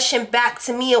came rushing back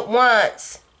to me at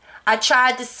once. I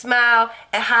tried to smile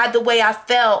and hide the way I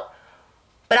felt.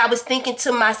 But I was thinking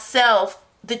to myself,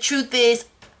 the truth is,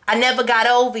 I never got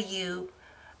over you.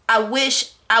 I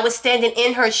wish I was standing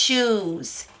in her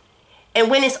shoes. And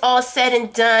when it's all said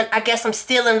and done, I guess I'm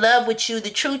still in love with you.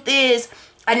 The truth is,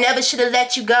 I never should have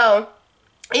let you go.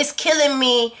 It's killing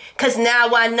me, because now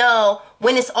I know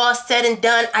when it's all said and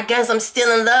done, I guess I'm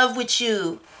still in love with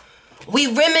you. We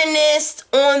reminisced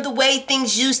on the way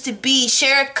things used to be,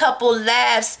 shared a couple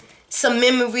laughs, some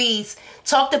memories,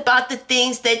 talked about the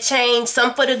things that changed,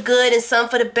 some for the good and some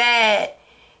for the bad.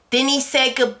 Then he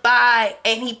said goodbye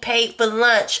and he paid for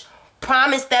lunch.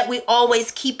 Promised that we always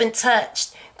keep in touch.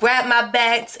 Grabbed my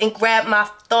bags and grabbed my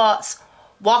thoughts.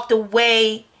 Walked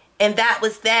away and that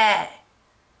was that.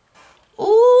 Ooh.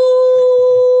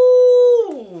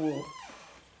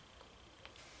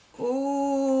 Ooh.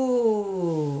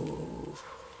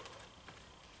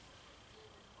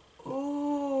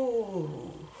 Ooh.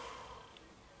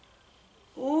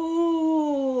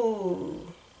 Ooh.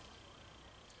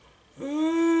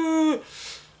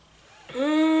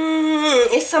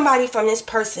 It's somebody from this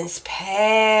person's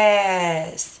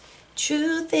past.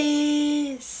 Truth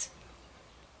is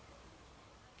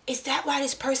that why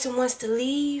this person wants to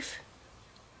leave?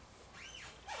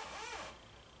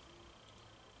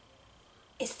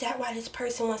 Is that why this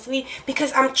person wants to leave?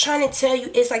 Because I'm trying to tell you,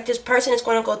 it's like this person is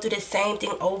going to go through the same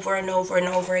thing over and over and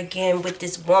over again with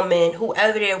this woman,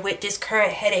 whoever they're with, this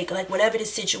current headache, like whatever the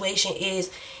situation is.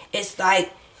 It's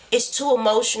like, it's too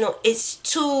emotional. It's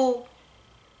too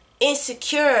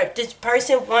insecure. This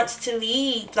person wants to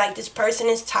leave. Like, this person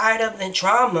is tired of the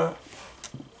drama.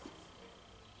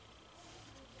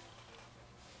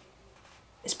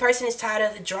 This person is tired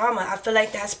of the drama. I feel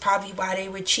like that's probably why they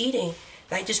were cheating.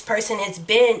 Like, this person has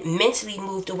been mentally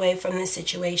moved away from this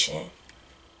situation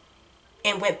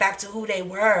and went back to who they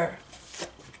were.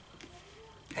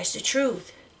 That's the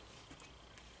truth.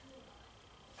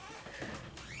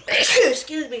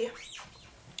 Excuse me.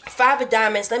 Five of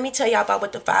Diamonds. Let me tell y'all about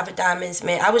what the Five of Diamonds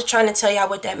meant. I was trying to tell y'all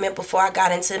what that meant before I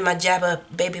got into my Jabba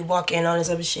baby walk in on this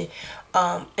other shit.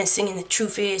 And singing the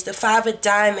truth is. The Five of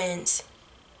Diamonds.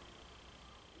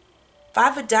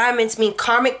 Five of Diamonds mean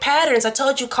karmic patterns. I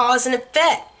told you, cause and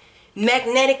effect.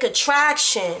 Magnetic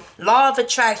attraction. Law of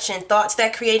attraction. Thoughts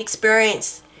that create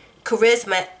experience.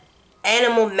 Charisma.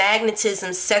 Animal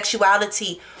magnetism.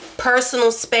 Sexuality.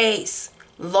 Personal space.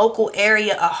 Local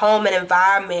area. A home and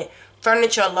environment.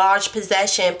 Furniture, large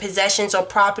possession, possessions or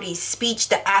properties, speech,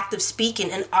 the act of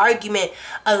speaking, an argument,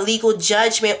 a legal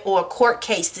judgment or a court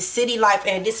case, the city life,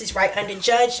 and this is right under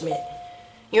judgment.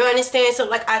 You understand? So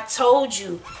like I told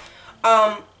you,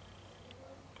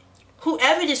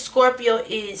 whoever this Scorpio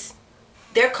is,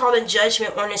 they're calling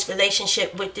judgment on this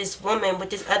relationship with this woman,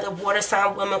 with this other water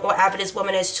sign woman, or either this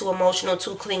woman that's too emotional,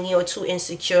 too clingy, or too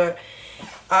insecure.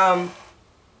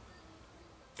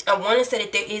 I want to say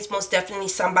that there is most definitely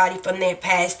somebody from their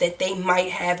past that they might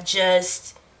have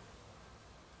just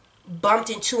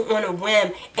bumped into on a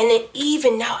whim. And then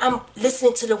even now I'm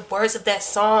listening to the words of that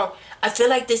song. I feel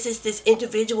like this is this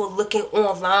individual looking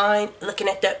online, looking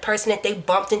at that person that they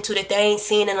bumped into that they ain't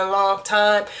seen in a long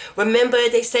time. Remember,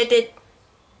 they said that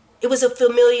it was a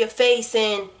familiar face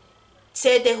and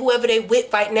said that whoever they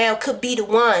with right now could be the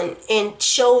one, and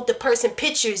showed the person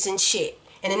pictures and shit.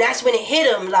 And then that's when it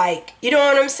hit him, like, you know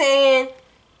what I'm saying?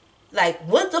 Like,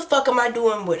 what the fuck am I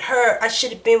doing with her? I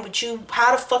should have been with you.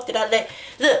 How the fuck did I let...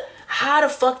 Look, how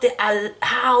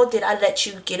did I let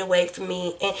you get away from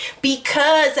me? And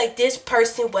because, like, this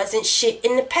person wasn't shit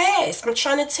in the past. I'm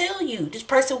trying to tell you. This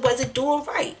person wasn't doing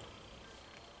right.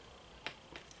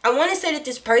 I want to say that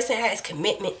this person has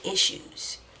commitment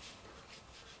issues.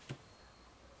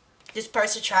 This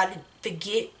person tried to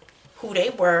forget who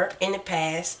they were in the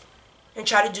past and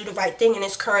try to do the right thing in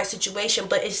this current situation,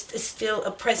 but it's still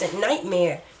a present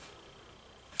nightmare.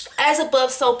 As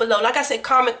above, so below. Like I said,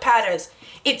 karmic patterns.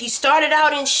 If you started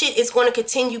out in shit, it's going to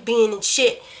continue being in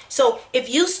shit. So if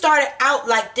you started out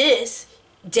like this,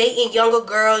 dating younger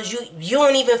girls, you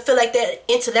don't even feel like that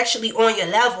intellectually on your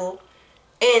level.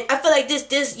 And I feel like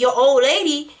this your old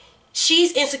lady,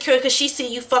 she's insecure because she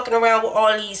see you fucking around with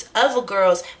all these other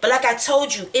girls. But like I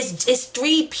told you, it's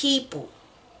three people.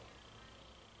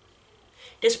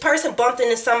 This person bumped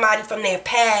into somebody from their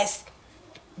past,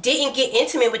 didn't get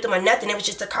intimate with them or nothing. It was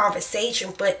just a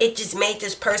conversation, but it just made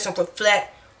this person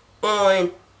reflect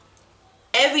on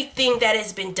everything that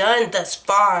has been done thus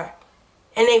far.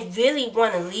 And they really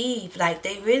want to leave. Like,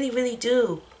 they really, really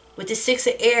do. With the Six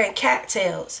of Air and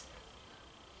cattails.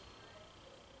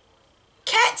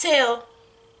 Cattail.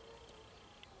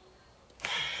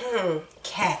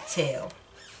 Cattail.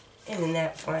 Isn't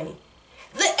that funny?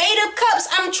 The Eight of Cups,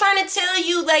 I'm trying to tell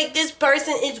you, like, this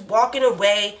person is walking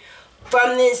away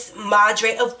from this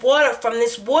madre of water, from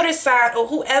this water sign, or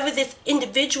whoever this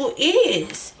individual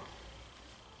is.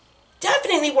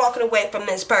 Definitely walking away from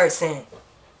this person.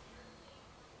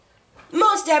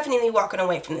 Most definitely walking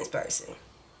away from this person.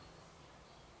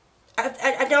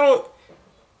 I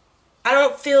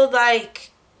don't feel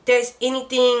like there's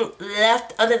anything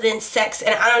left other than sex,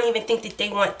 and I don't even think that they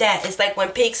want that. It's like when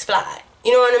pigs fly.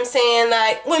 You know what I'm saying?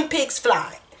 Like when pigs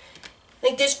fly.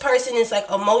 Like this person is like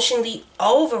emotionally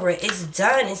over it. It's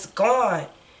done. It's gone.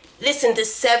 Listen, the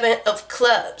 7 of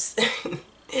clubs.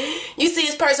 You see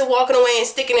this person walking away and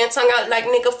sticking their tongue out like,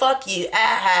 nigga, fuck you.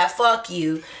 Fuck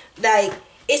you. Like,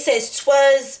 it says,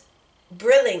 'twas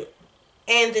brilliant,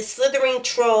 and the slithering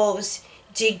trolls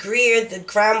did greer the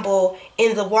grumble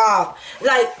in the wall.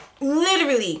 Like,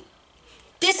 literally,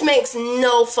 this makes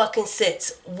no fucking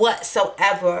sense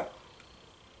whatsoever.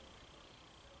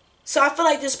 So I feel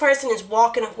like this person is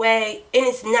walking away and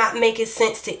it's not making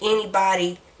sense to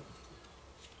anybody.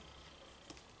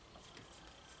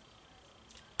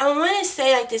 I want to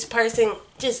say like this person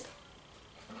just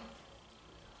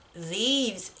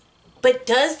leaves. But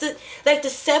does the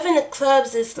 7 of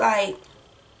clubs is like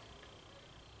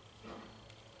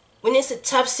when it's a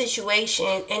tough situation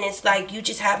and it's like you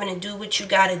just having to do what you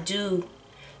gotta do.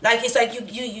 Like it's like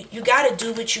you gotta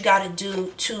do what you gotta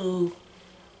do to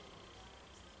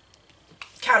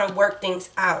kind of work things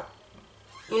out.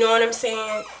 You know what I'm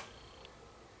saying?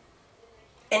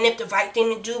 And if the right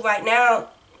thing to do right now,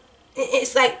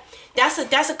 it's like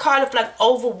that's a card of like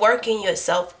overworking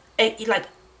yourself, like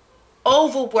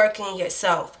overworking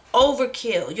yourself,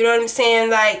 overkill. You know what I'm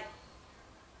saying? Like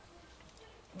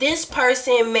this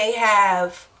person may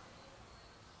have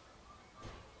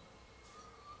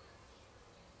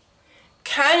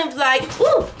kind of like,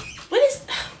 ooh, what is,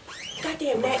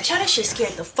 goddamn that child, that shit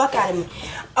scared the fuck out of me.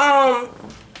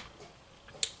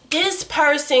 This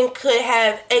person could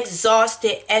have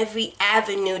exhausted every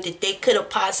avenue that they could have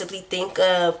possibly think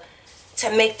of to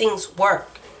make things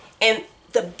work. And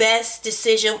the best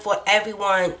decision for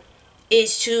everyone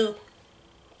is to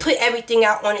put everything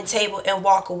out on the table and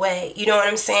walk away. You know what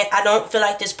I'm saying? I don't feel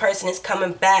like this person is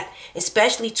coming back,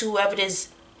 especially to whoever this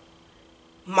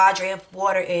madre of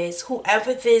water is.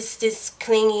 Whoever this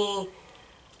clingy,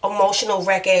 emotional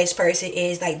wreck-ass person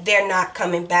is, like, they're not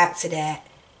coming back to that.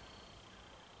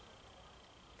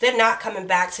 They're not coming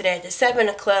back to that. The 7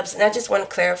 of clubs, and I just want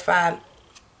to clarify,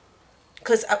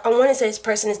 because I want to say this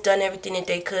person has done everything that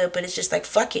they could, but it's just like,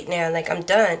 fuck it now. Like, I'm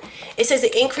done. It says an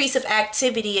increase of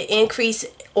activity, an increase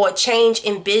or change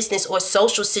in business or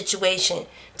social situation.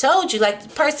 Told you, like, the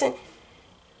person,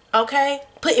 okay,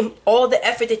 putting all the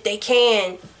effort that they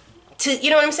can to,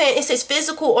 you know what I'm saying? It says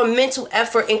physical or mental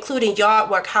effort, including yard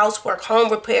work, housework,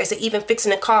 home repairs, or even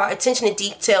fixing a car, attention to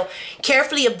detail,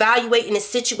 carefully evaluating the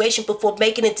situation before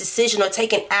making a decision or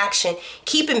taking action,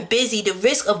 keeping busy, the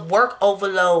risk of work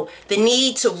overload, the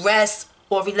need to rest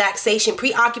or relaxation,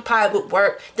 preoccupied with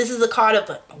work. This is a card of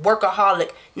a workaholic,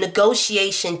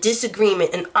 negotiation,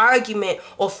 disagreement, an argument,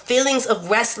 or feelings of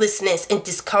restlessness and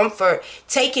discomfort,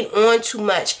 taking on too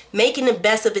much, making the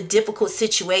best of a difficult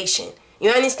situation. You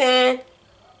understand?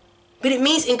 But it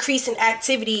means increasing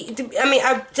activity. I mean,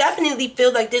 I definitely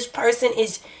feel like this person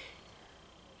is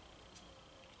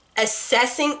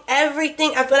assessing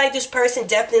everything. I feel like this person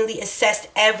definitely assessed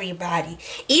everybody,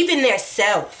 even their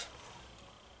self.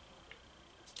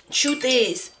 Truth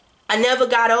is, I never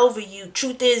got over you.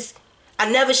 Truth is, I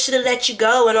never should have let you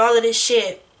go and all of this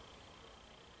shit.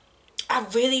 I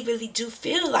really, really do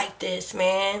feel like this,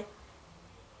 man.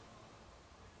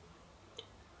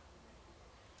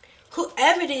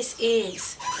 Whoever this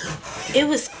is,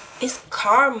 it's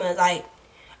karma. Like,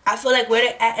 I feel like where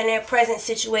they're at in their present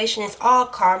situation is all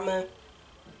karma.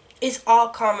 It's all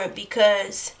karma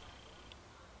because,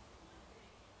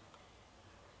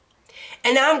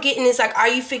 and now I'm getting this, like, are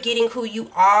you forgetting who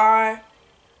you are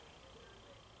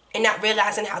and not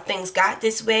realizing how things got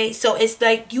this way? So it's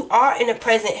like you are in a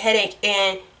present headache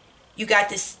and you got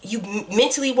this, you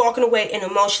mentally walking away and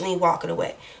emotionally walking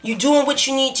away. You doing what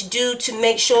you need to do to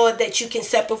make sure that you can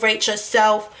separate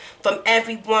yourself from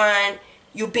everyone.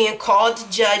 You're being called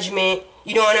to judgment.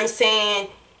 You know what I'm saying?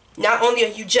 Not only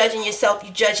are you judging yourself,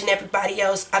 you're judging everybody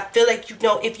else. I feel like, you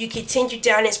know, if you continue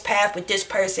down this path with this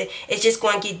person, it's just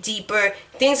going to get deeper.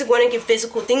 Things are going to get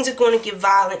physical. Things are going to get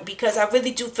violent, because I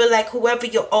really do feel like whoever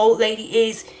your old lady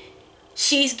is,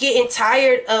 she's getting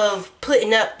tired of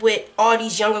putting up with all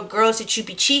these younger girls that you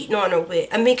be cheating on her with.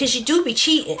 I mean, because you do be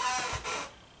cheating.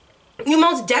 You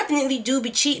most definitely do be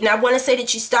cheating. I want to say that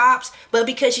she stops, but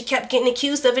because she kept getting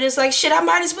accused of it, it's like, shit, I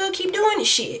might as well keep doing this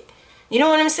shit. You know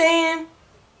what I'm saying?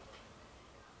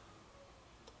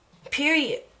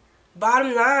 Period.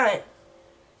 bottom line,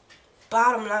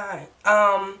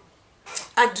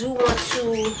 I do want to,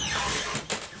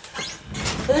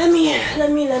 let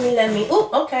me, oh,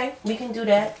 okay, we can do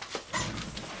that.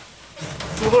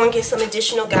 We're going to get some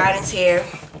additional guidance here.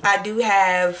 I do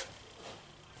have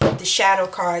the shadow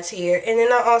cards here, and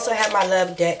then I also have my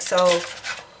love deck. So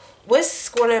what's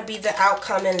going to be the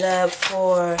outcome in love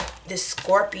for the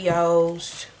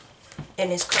Scorpios in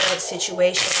this current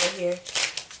situation right here?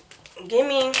 Give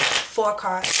me 4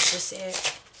 cards, just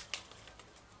it.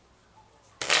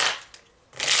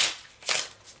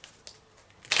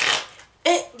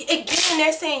 And again,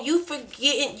 they're saying you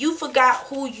forgot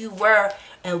who you were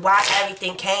and why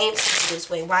everything came to you this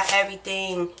way, why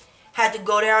everything had to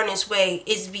go down this way.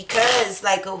 Is because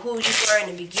like of who you were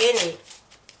in the beginning.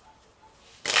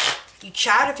 You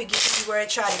try to forget who you were and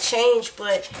try to change,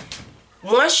 but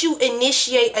once you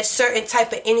initiate a certain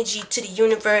type of energy to the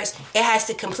universe, it has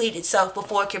to complete itself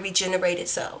before it can regenerate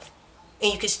itself.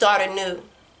 And you can start anew.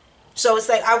 So it's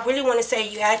like, I really want to say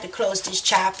you had to close this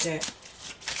chapter.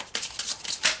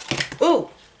 Ooh.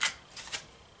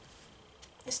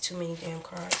 There's too many damn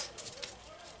cards.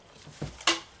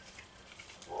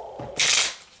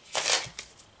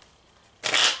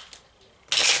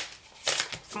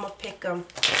 I'm going to pick them.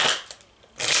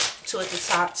 2 at the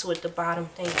top, 2 at the bottom.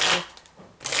 Thank you.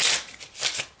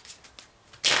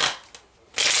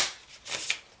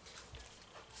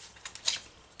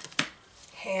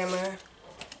 Hammer,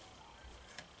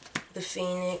 the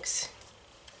Phoenix,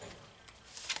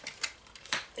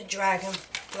 the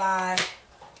Dragonfly,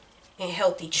 and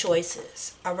healthy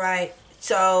choices. Alright,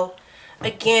 so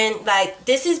again, like,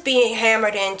 this is being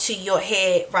hammered into your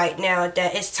head right now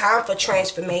that it's time for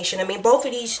transformation. I mean, both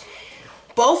of these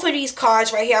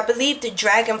cards right here, I believe the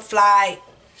Dragonfly,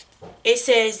 it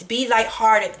says be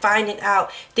lighthearted, finding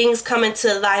out things coming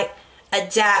to light,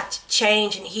 adapt,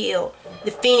 change, and heal.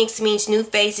 The Phoenix means new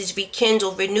phases,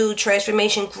 rekindle, renewed,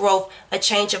 transformation, growth, a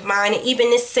change of mind. And even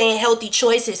this saying healthy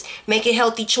choices, making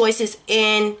healthy choices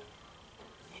in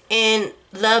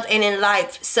love and in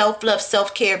life, self-love,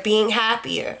 self-care, being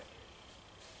happier.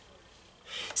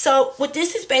 So what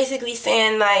this is basically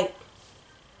saying, like,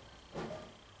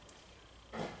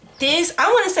 this,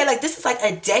 I want to say, like, this is like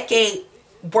a decade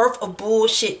worth of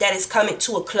bullshit that is coming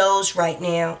to a close right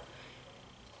now.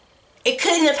 It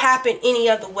couldn't have happened any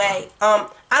other way. I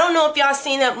don't know if y'all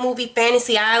seen that movie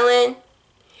Fantasy Island.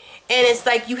 And it's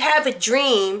like you have a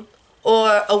dream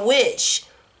or a wish,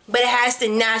 but it has to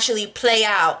naturally play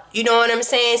out. You know what I'm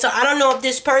saying? So I don't know if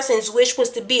this person's wish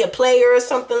was to be a player or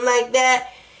something like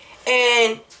that.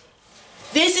 And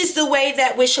this is the way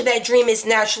that wish or that dream is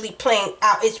naturally playing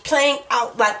out. It's playing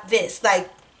out like this. Like,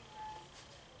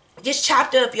 this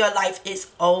chapter of your life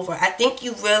is over. I think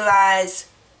you realize,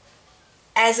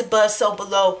 as above, so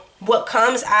below, what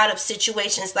comes out of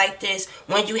situations like this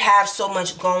when you have so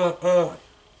much going on.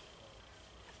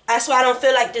 That's why I don't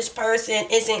feel like this person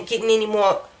isn't getting any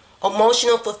more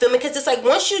emotional fulfillment. Because it's like,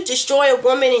 once you destroy a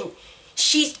woman and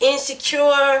she's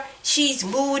insecure, she's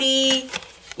moody,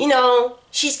 you know,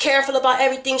 she's careful about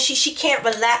everything, she can't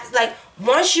relax. Like,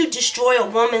 once you destroy a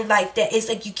woman like that, it's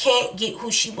like you can't get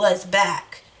who she was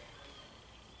back.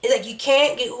 It's like you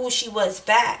can't get who she was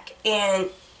back. And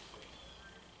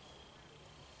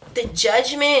the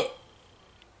Judgment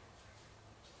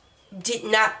did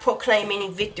not proclaim any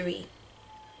victory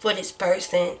for this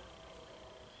person.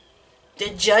 The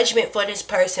Judgment for this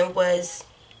person was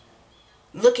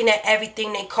looking at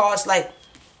everything they caused, like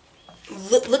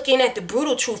looking at the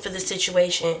brutal truth of the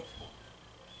situation,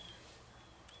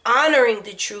 honoring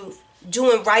the truth,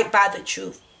 doing right by the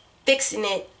truth, fixing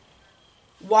it,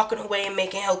 walking away and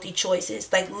making healthy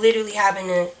choices, like literally having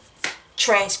to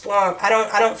transform. I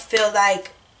don't feel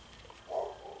like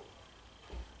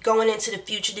going into the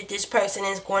future that this person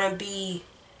is going to be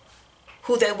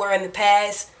who they were in the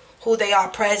past, who they are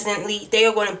presently. They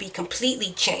are going to be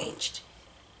completely changed.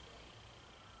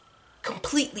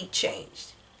 Completely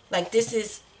changed. Like, this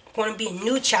is going to be a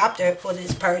new chapter for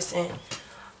this person.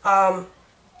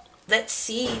 Let's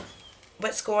see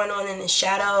what's going on in the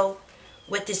shadow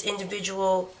with this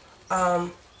individual.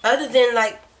 Other than,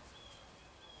 like,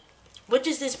 what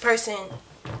does this person...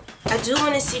 I do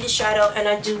want to see the shadow, and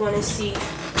I do want to see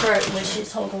current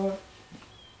wishes. Hold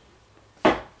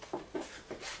on.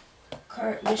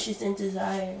 Current wishes and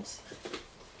desires.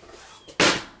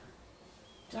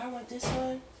 Do I want this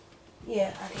one?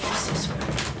 Yeah, I can use this one.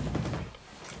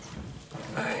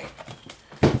 Alright.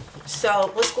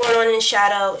 So, what's going on in the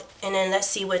shadow? And then let's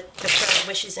see what the current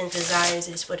wishes and desires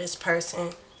is for this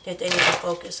person that they need to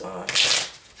focus on.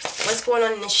 What's going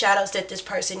on in the shadows that this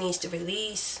person needs to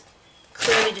release?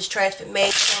 Clearly, this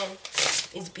transformation.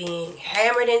 is being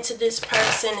hammered into this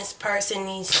person. This person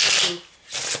needs to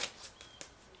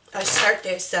assert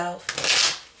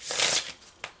themselves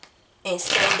and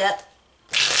stand up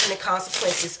in the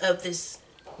consequences of this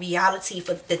reality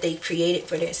that they created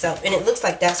for themselves. And it looks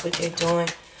like that's what they're doing.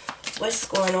 What's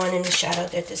going on in the shadow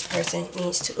that this person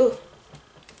needs to... Ooh.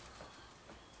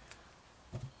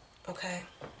 Okay.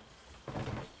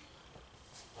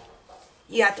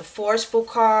 You got the forceful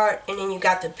card, and then you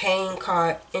got the pain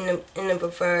card in the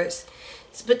reverse.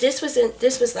 But this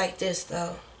was like this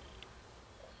though.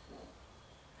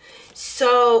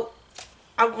 So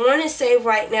I want to say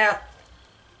right now,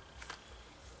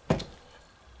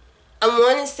 I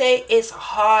want to say it's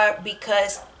hard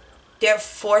because they're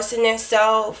forcing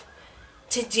themselves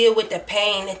to deal with the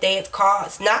pain that they have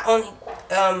caused, not only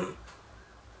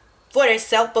for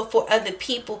themselves but for other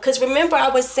people. Because remember, I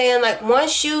was saying, like,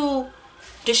 once you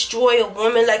destroy a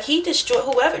woman, like he destroyed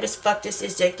whoever this fuck this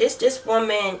is, like this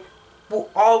woman will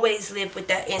always live with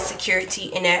that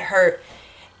insecurity and that hurt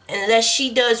unless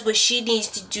she does what she needs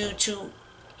to do to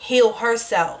heal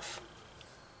herself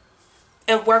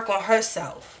and work on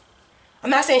herself. I'm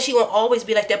not saying she won't always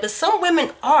be like that, but some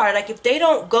women are. Like, if they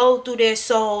don't go through their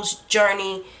soul's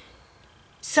journey,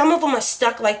 some of them are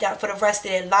stuck like that for the rest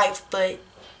of their life, but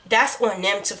that's on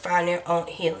them to find their own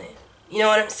healing. You know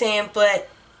what I'm saying? But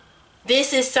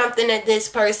this is something that this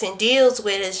person deals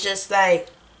with. It's just like,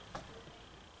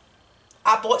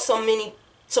 I brought so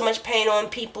much pain on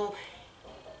people.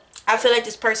 I feel like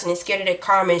this person is scared of their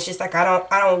karma. It's just like, I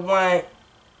don't want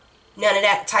none of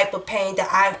that type of pain that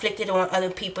I inflicted on other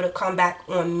people to come back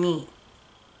on me.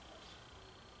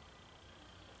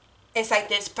 It's like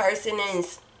this person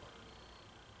is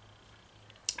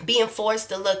being forced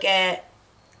to look at...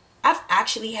 I've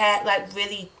actually had like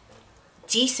really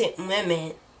decent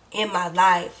women in my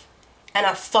life, and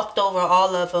I fucked over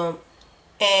all of them.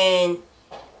 And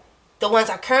the ones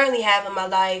I currently have in my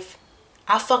life,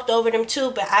 I fucked over them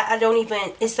too, but I don't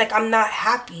even... It's like I'm not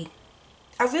happy.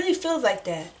 I really feel like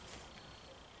that.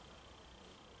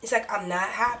 It's like I'm not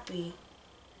happy.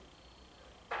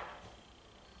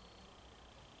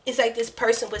 It's like this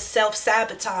person was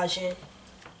self-sabotaging.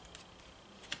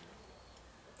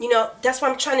 You know, that's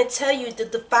what I'm trying to tell you.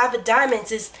 The Five of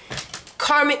Diamonds is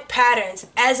karmic patterns,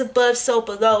 as above, so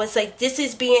below. It's like this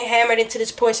is being hammered into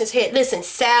this person's head. Listen,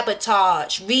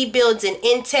 sabotage, rebuilds, and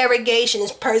interrogation.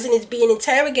 This person is being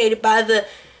interrogated by the...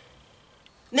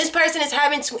 This person is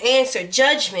having to answer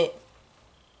judgment.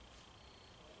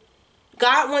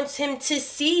 God wants him to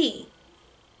see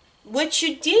what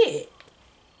you did.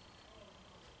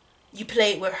 You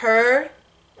played with her.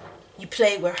 You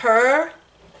played with her.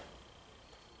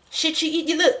 Shit,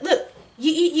 you look.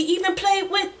 You even played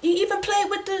with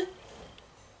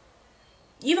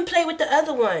the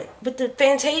other one, with the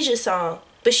Fantasia song.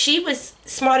 But she was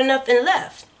smart enough and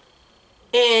left,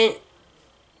 and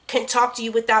can talk to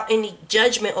you without any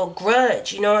judgment or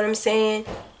grudge. You know what I'm saying?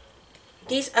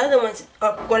 These other ones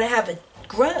are going to have a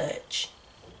grudge.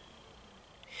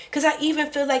 Because I even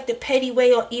feel like the petty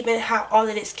way, or even how all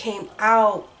of this came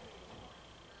out,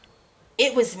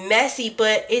 it was messy,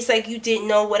 but it's like you didn't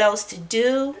know what else to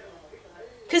do.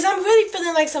 Because I'm really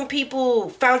feeling like some people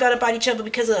found out about each other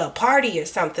because of a party or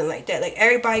something like that. Like,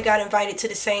 everybody got invited to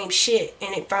the same shit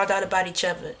and they found out about each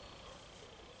other.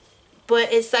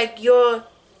 But it's like you're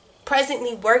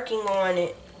presently working on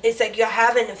it. It's like you're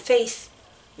having to face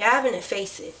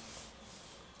it.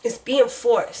 It's being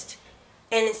forced.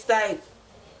 And it's like,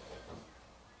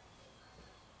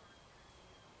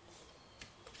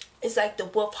 the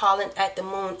wolf howling at the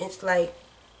moon. It's like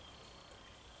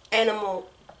animal.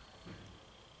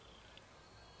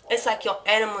 It's like your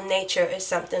animal nature is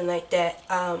something like that.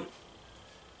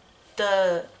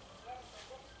 The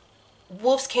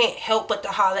wolves can't help but to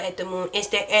holler at the moon. It's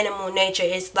their animal nature.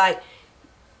 It's like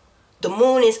the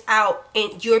moon is out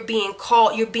and you're being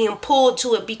called, you're being pulled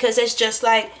to it, because it's just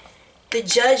like the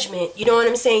judgment. You know what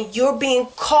I'm saying? You're being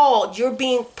called, you're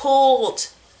being pulled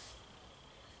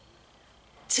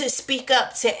to speak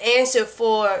up, to answer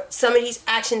for some of these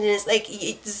actions. And it's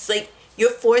like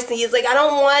you're forcing. It's like, I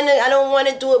don't want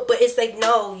to do it, but it's like,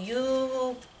 no,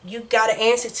 you gotta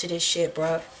answer to this shit,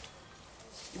 bro.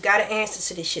 You gotta answer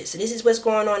to this shit. So this is what's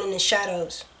going on in the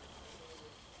shadows.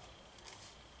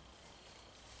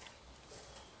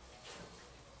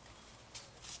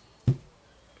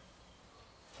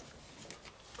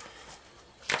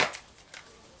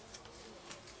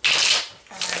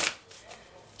 Alright.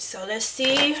 So let's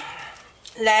see.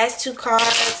 Last two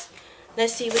cards.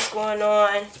 Let's see what's going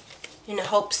on in the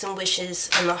hopes and wishes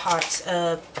and the hearts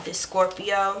of this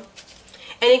Scorpio.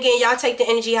 And again, y'all take the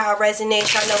energy how it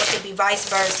resonates. Y'all know it could be vice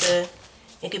versa.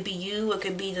 It could be you. It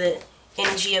could be the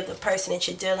energy of the person that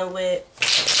you're dealing with.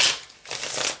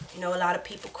 You know, a lot of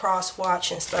people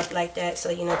cross-watch and stuff like that. So,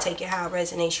 you know, take it how it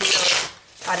resonates. You know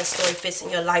how the story fits in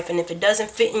your life. And if it doesn't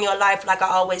fit in your life, like I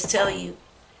always tell you,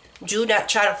 do not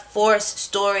try to force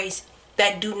stories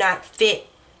that do not fit.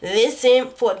 Listen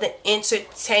for the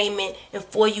entertainment and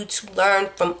for you to learn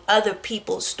from other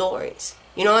people's stories.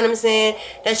 You know what I'm saying?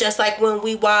 That's just like when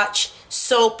we watch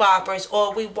soap operas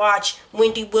or we watch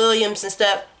Wendy Williams and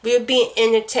stuff. We're being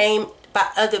entertained by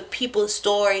other people's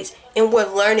stories and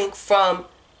we're learning from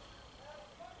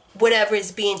whatever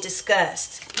is being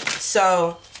discussed.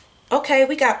 So, okay,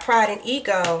 we got pride and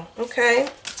ego. Okay.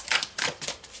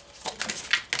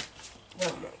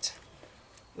 One more time.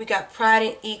 We got pride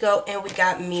and ego and we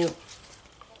got mute.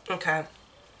 Okay.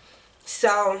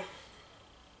 So,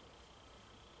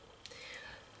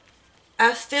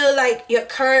 I feel like your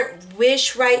current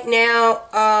wish right now,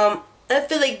 I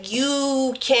feel like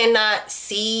you cannot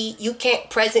see, you can't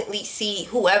presently see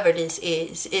whoever this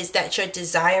is that you're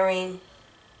desiring.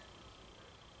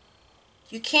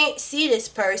 You can't see this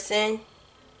person.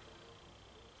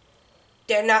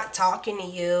 They're not talking to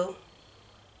you.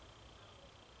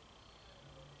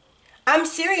 I'm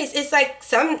serious. It's like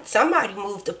somebody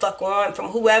moved the fuck on from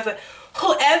whoever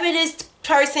this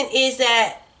person is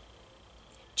that.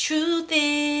 Truth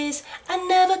is, I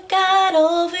never got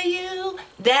over you.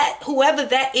 That, whoever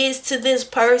that is to this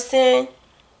person,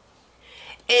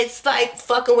 it's like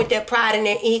fucking with their pride and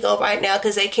their ego right now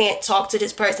because they can't talk to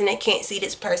this person, they can't see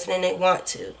this person, and they want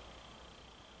to.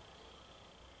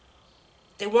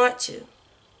 They want to.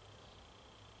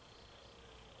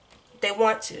 They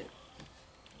want to.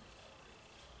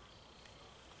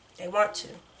 They want to.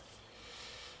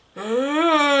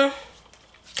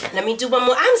 Let me do one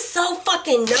more. I'm so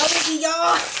fucking nosy,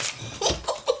 y'all.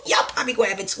 Y'all probably gonna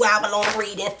have a 2-hour long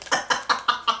reading.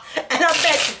 And I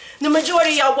bet you, the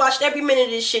majority of y'all watched every minute of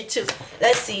this shit too.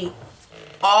 Let's see.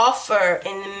 Offer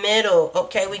in the middle.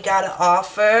 Okay, we got an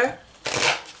offer.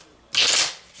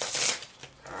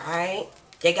 Alright.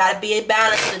 There gotta be a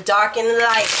balance, the dark and the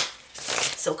light.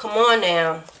 So come on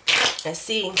now. Let's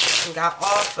see. We got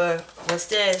offer. What's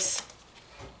this?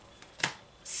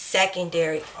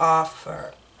 Secondary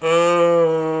offer.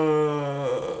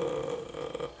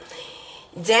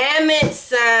 Damn it,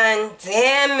 son.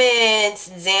 Damn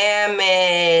it. Damn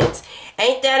it.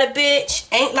 Ain't that a bitch?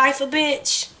 Ain't life a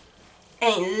bitch?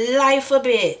 Ain't life a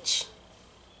bitch?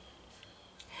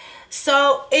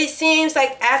 So it seems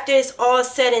like after it's all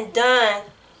said and done,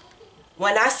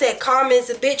 when I said karma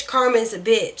is a bitch, karma is a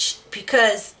bitch.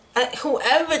 Because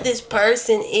whoever this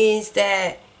person is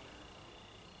that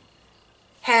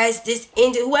has this,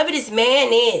 whoever this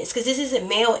man is, because this is a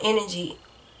male energy,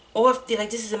 or like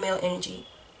this is a male energy,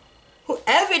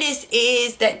 whoever this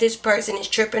is that this person is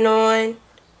tripping on,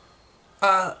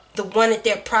 the one that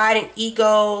their pride and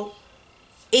ego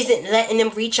isn't letting them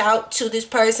reach out to this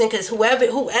person, because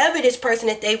whoever this person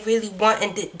that they really want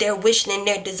and they're wishing and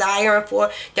they're desiring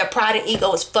for, their pride and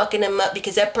ego is fucking them up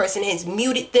because that person has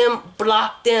muted them,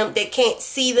 blocked them, they can't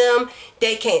see them,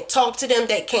 they can't talk to them,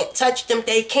 they can't touch them,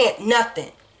 they can't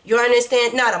nothing. You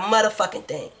understand? Not a motherfucking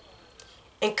thing.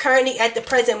 And currently at the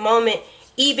present moment,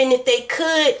 even if they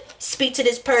could speak to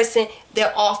this person,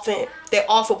 their offer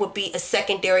would be a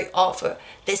secondary offer.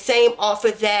 The same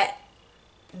offer that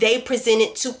they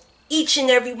presented to each and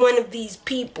every one of these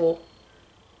people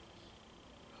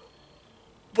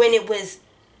when it was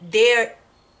their,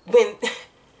 when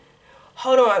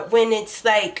it's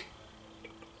like,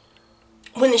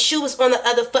 when the shoe was on the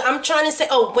other foot. I'm trying to say,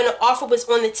 when the offer was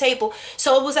on the table.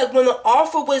 So it was like when the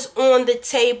offer was on the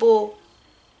table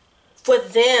for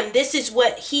them, this is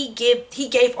what he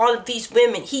gave all of these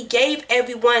women. He gave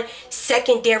everyone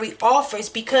secondary offers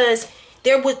because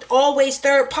there was always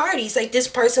third parties. Like this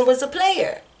person was a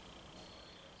player.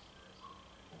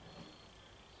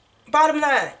 Bottom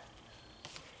line.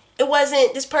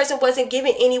 This person wasn't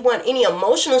giving anyone any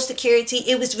emotional security.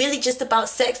 It was really just about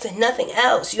sex and nothing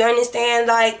else. You understand?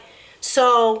 Like,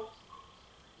 so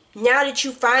now that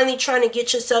you finally trying to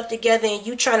get yourself together and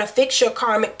you trying to fix your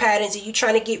karmic patterns and you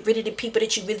trying to get rid of the people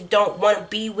that you really don't want to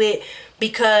be with,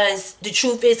 because the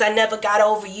truth is I never got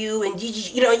over you, and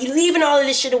you know, you're leaving all of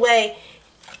this shit away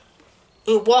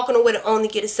and walking away to only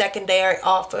get a secondary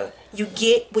offer. You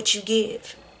get what you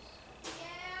give.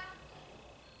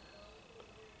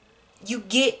 You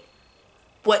get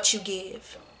what you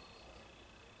give.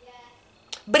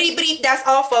 Bleep, that's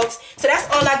all, folks. So that's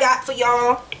all I got for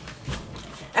y'all.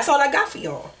 That's all I got for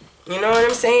y'all. You know what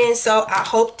I'm saying? So I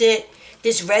hope that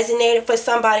this resonated for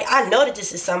somebody. I know that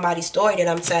this is somebody's story that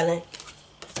I'm telling.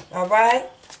 Alright?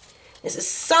 This is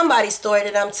somebody's story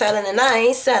that I'm telling, and I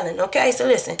ain't selling, okay? So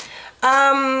listen,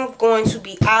 I'm going to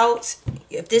be out.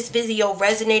 If this video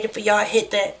resonated for y'all,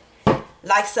 hit that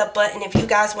likes up button. If you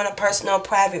guys want a personal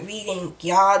private reading,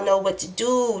 y'all know what to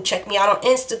do. Check me out on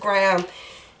Instagram.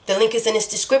 The link is in this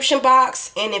description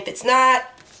box. And if it's not,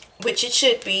 which it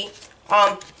should be,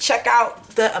 check out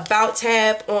the About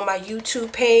tab on my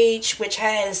YouTube page, which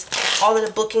has all of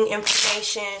the booking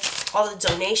information, all the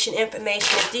donation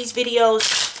information. If these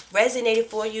videos resonated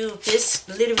for you, if this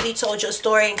literally told your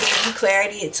story and gave you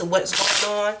clarity into what's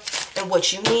going on and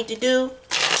what you need to do,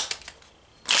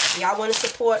 y'all want to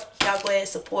support, y'all go ahead and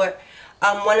support.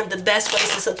 One of the best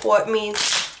ways to support me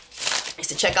is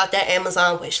to check out that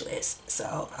Amazon wish list.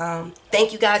 So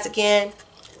thank you guys again.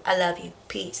 I love you.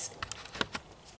 Peace.